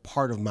he is a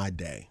part of my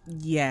day.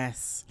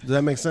 Yes. Does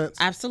that make sense?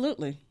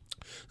 Absolutely.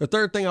 The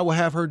third thing I will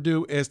have her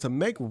do is to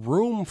make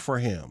room for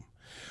him.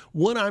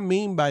 What I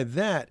mean by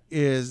that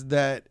is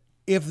that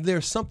if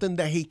there's something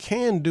that he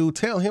can do,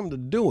 tell him to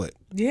do it.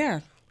 Yeah.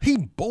 He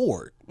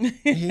bored.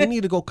 He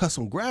need to go cut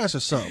some grass or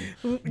something.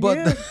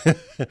 But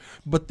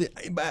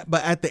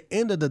but at the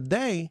end of the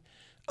day,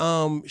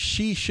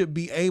 she should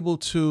be able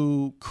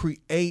to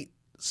create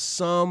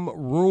some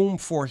room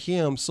for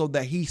him so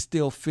that he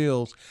still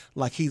feels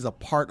like he's a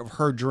part of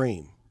her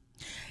dream.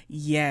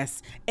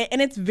 Yes.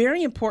 And it's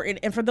very important.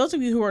 And for those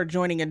of you who are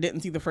joining and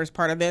didn't see the first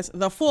part of this,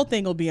 the full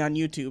thing will be on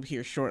YouTube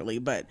here shortly.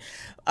 But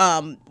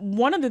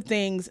one of the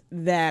things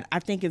that I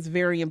think is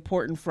very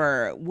important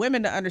for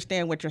women to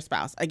understand with your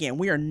spouse, again,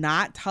 we are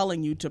not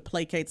telling you to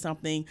placate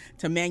something,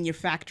 to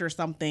manufacture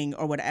something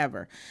or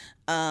whatever.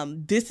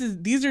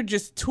 These are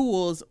just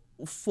tools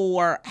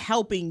for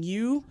helping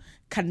you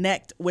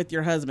connect with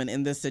your husband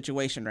in this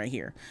situation right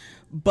here.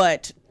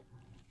 But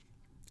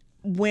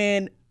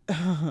when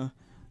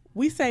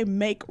we say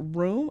make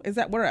room, is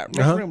that we're at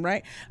room,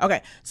 right?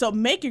 Okay. So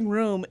making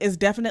room is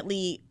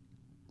definitely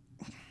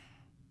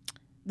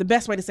the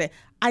best way to say,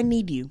 I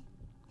need you.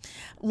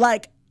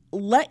 Like,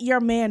 let your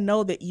man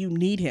know that you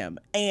need him.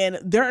 And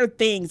there are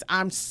things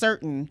I'm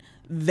certain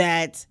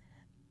that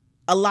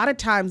a lot of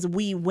times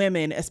we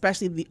women,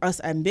 especially us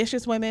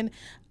ambitious women,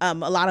 a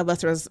lot of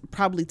us are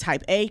probably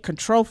type A,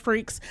 control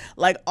freaks,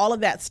 like all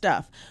of that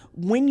stuff.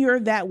 When you're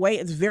that way,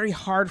 it's very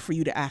hard for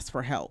you to ask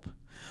for help.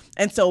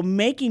 And so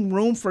making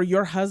room for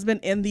your husband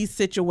in these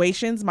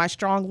situations, my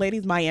strong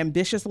ladies, my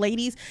ambitious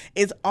ladies,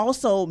 is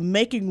also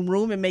making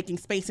room and making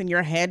space in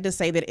your head to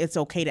say that it's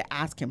okay to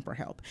ask him for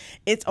help.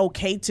 It's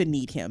okay to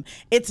need him.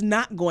 It's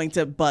not going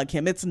to bug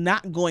him. It's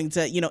not going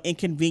to,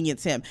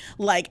 inconvenience him.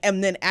 Like,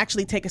 and then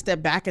actually take a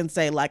step back and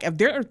say, like, if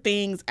there are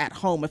things at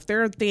home, if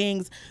there are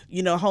things,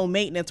 home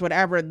maintenance,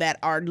 whatever, that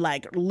are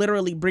like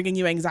literally bringing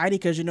you anxiety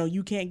because,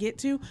 you can't get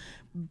to,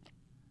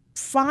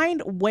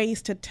 find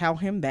ways to tell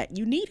him that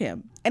you need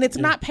him. And it's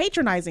not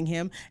patronizing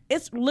him.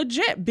 It's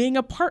legit being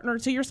a partner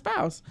to your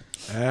spouse.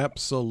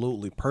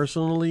 Absolutely.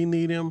 Personally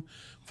need him.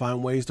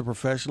 Find ways to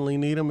professionally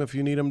need him. If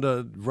you need him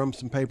to run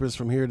some papers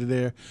from here to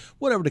there,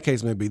 whatever the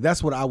case may be.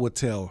 That's what I would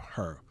tell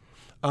her.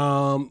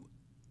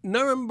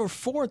 Number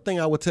 4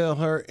 thing I would tell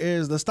her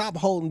is to stop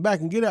holding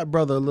back and give that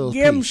brother a little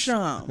Give him piece.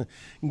 some.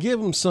 Give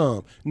him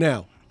some.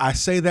 Now, I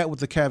say that with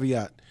the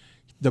caveat.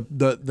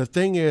 The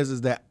thing is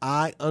that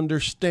I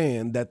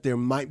understand that there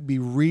might be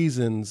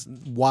reasons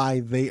why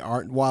they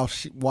aren't,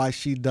 why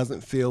she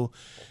doesn't feel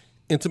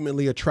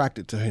intimately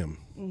attracted to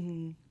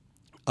him,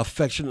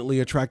 affectionately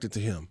attracted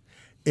to him.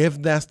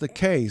 If that's the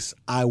case,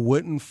 I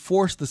wouldn't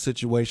force the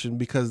situation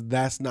because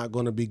that's not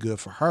going to be good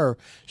for her.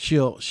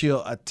 She'll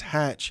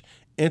attach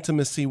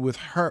intimacy with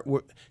her.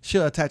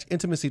 She'll attach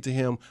intimacy to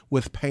him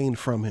with pain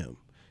from him.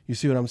 You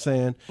see what I'm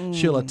saying?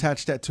 She'll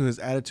attach that to his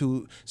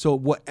attitude. So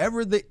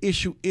whatever the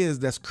issue is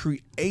that's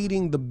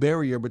creating the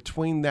barrier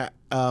between that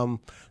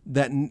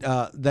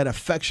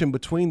affection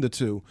between the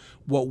two,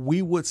 what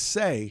we would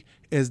say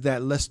is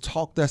that let's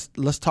talk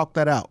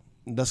that out.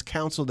 Let's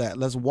counsel that.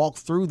 Let's walk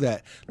through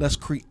that. Let's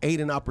create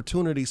an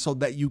opportunity so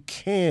that you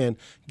can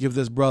give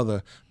this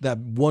brother that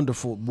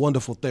wonderful,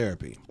 wonderful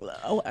therapy.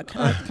 Oh,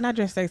 can I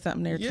just say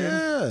something there too?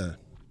 Yeah.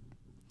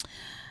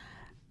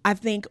 I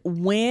think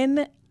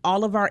when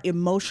all of our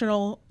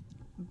emotional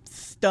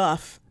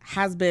stuff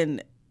has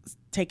been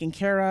taken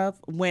care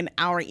of, when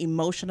our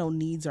emotional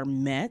needs are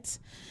met,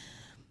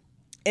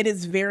 it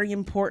is very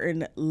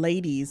important,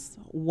 ladies,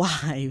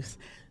 wives,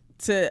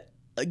 to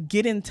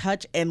get in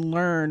touch and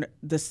learn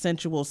the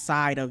sensual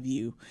side of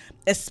you,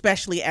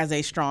 especially as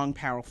a strong,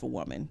 powerful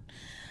woman.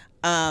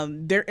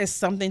 There is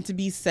something to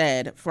be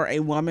said for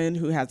a woman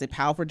who has a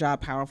powerful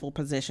job, powerful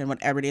position,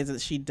 whatever it is that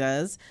she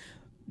does,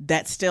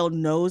 that still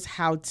knows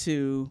how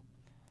to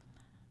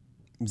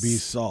be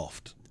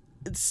soft.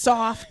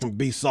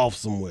 Be soft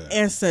somewhere.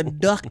 And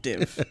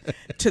seductive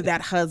to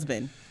that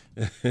husband.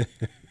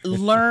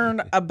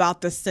 Learn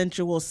about the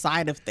sensual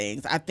side of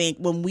things. I think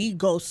when we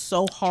go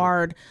so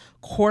hard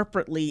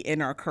corporately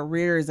in our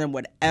careers and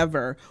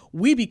whatever,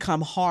 we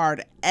become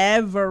hard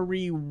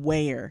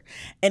everywhere.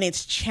 And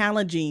it's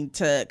challenging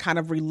to kind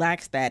of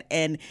relax that.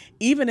 And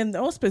even in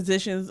those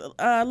positions,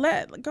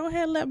 go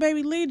ahead, let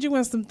baby lead you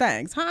in some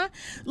things, huh?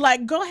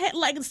 Like, go ahead,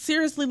 like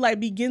seriously,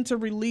 like begin to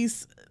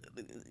release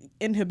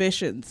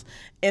inhibitions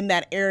in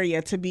that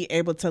area to be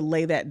able to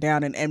lay that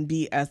down and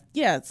be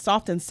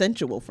soft and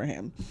sensual for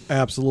him.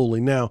 Absolutely.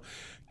 Now,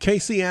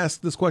 Casey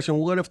asked this question: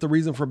 what if the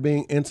reason for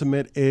being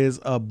intimate is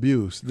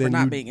abuse? For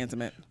not being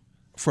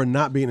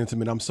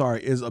intimate, I'm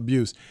sorry, is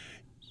abuse.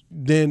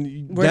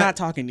 Then we're not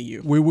talking to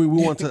you. We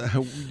want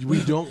to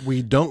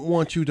we don't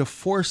want you to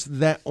force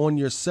that on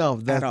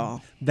yourself. At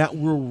all. That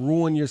will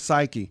ruin your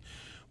psyche.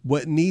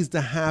 What needs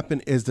to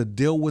happen is to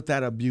deal with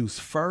that abuse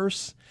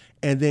first,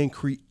 and then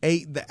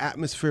create the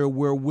atmosphere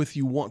wherewith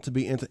you want to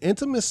be intimate.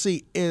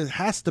 Intimacy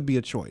has to be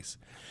a choice.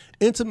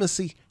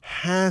 Intimacy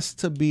has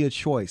to be a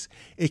choice.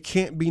 It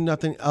can't be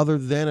nothing other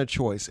than a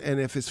choice. And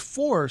if it's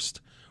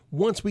forced,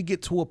 once we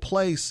get to a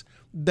place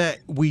that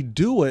we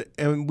do it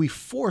and we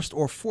forced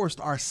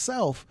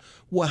ourselves,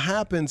 what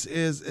happens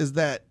is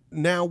that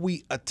now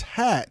we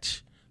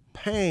attach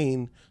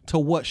pain to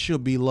what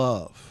should be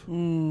love.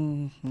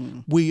 Mm-hmm.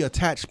 We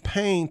attach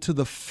pain to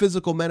the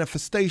physical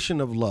manifestation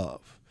of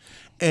love.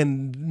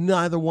 And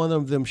neither one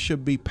of them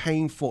should be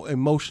painful,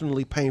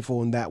 emotionally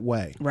painful in that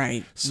way.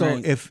 Right. So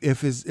right. If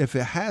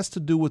it has to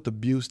do with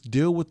abuse,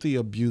 deal with the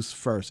abuse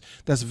first.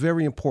 That's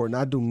very important.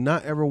 I do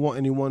not ever want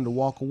anyone to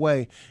walk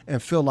away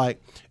and feel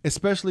like,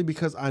 especially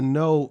because I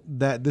know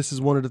that this is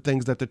one of the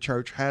things that the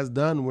church has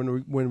done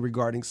when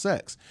regarding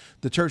sex.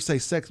 The church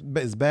says sex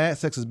is bad,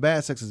 sex is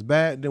bad, sex is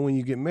bad. Then when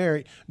you get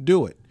married,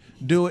 do it.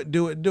 Do it,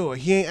 do it, do it.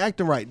 He ain't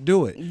acting right,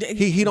 do it.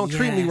 He don't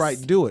treat me right,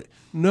 do it.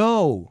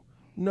 No.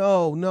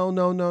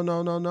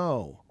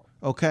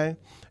 Okay?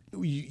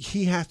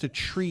 He has to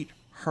treat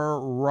her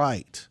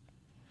right.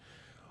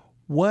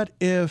 What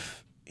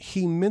if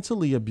he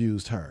mentally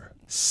abused her?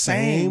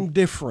 Same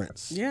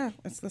difference. Yeah,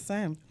 it's the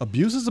same.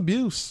 Abuse is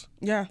abuse.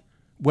 Yeah.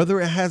 Whether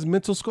it has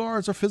mental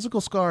scars or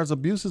physical scars,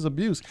 abuse is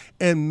abuse.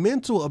 And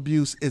mental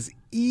abuse is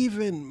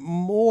even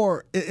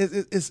more,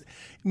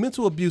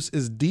 mental abuse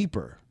is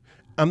deeper.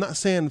 I'm not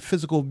saying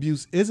physical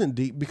abuse isn't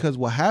deep, because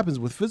what happens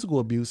with physical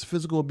abuse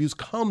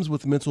comes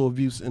with mental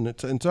abuse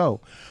in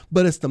tow.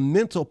 But it's the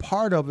mental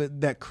part of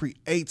it that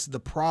creates the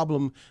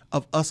problem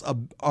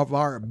of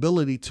our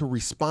ability to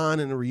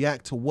respond and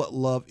react to what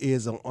love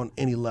is on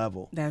any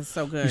level. That's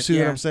so good. You see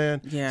what I'm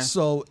saying? Yeah.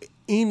 So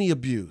any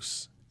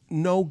abuse,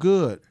 no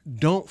good.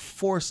 Don't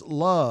force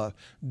love.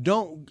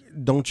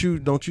 Don't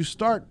you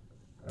start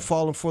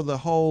falling for the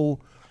whole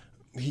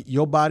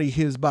your body,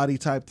 his body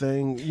type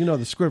thing. You know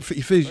the script,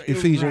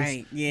 Ephesians.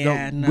 Right.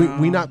 Yeah. No.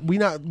 We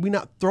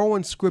not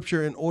throwing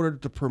scripture in order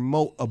to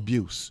promote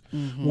abuse.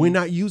 Mm-hmm. We're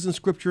not using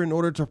scripture in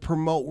order to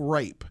promote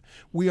rape.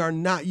 We are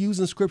not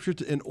using scripture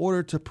in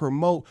order to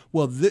promote.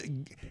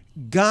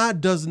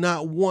 God does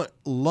not want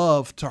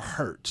love to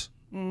hurt.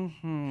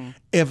 Mm-hmm.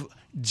 If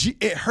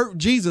it hurt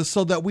Jesus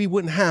so that we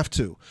wouldn't have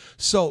to.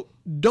 So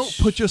don't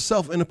put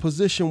yourself in a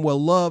position where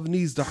love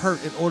needs to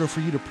hurt in order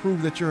for you to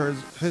prove that you're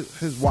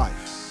his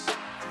wife.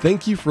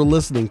 Thank you for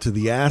listening to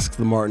the Ask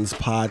the Martins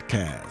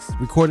podcast,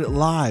 recorded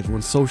live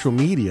on social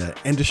media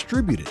and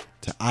distributed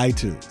to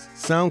iTunes,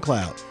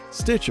 SoundCloud,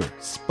 Stitcher,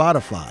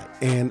 Spotify,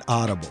 and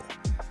Audible.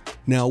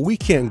 Now, we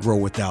can't grow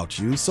without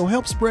you, so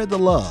help spread the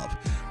love.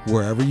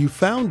 Wherever you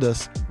found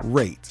us,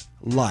 rate,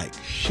 like,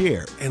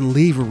 share, and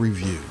leave a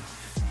review.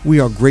 We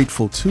are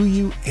grateful to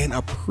you and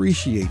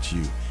appreciate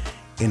you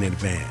in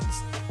advance.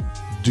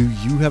 Do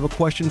you have a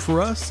question for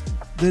us?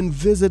 Then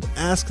visit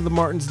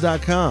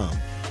askthemartins.com.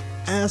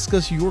 Ask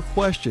us your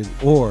question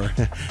or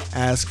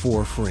ask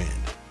for a friend.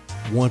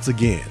 Once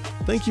again,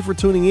 thank you for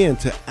tuning in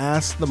to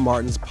Ask the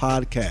Martins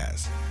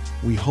podcast.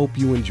 We hope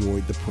you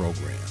enjoyed the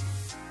program.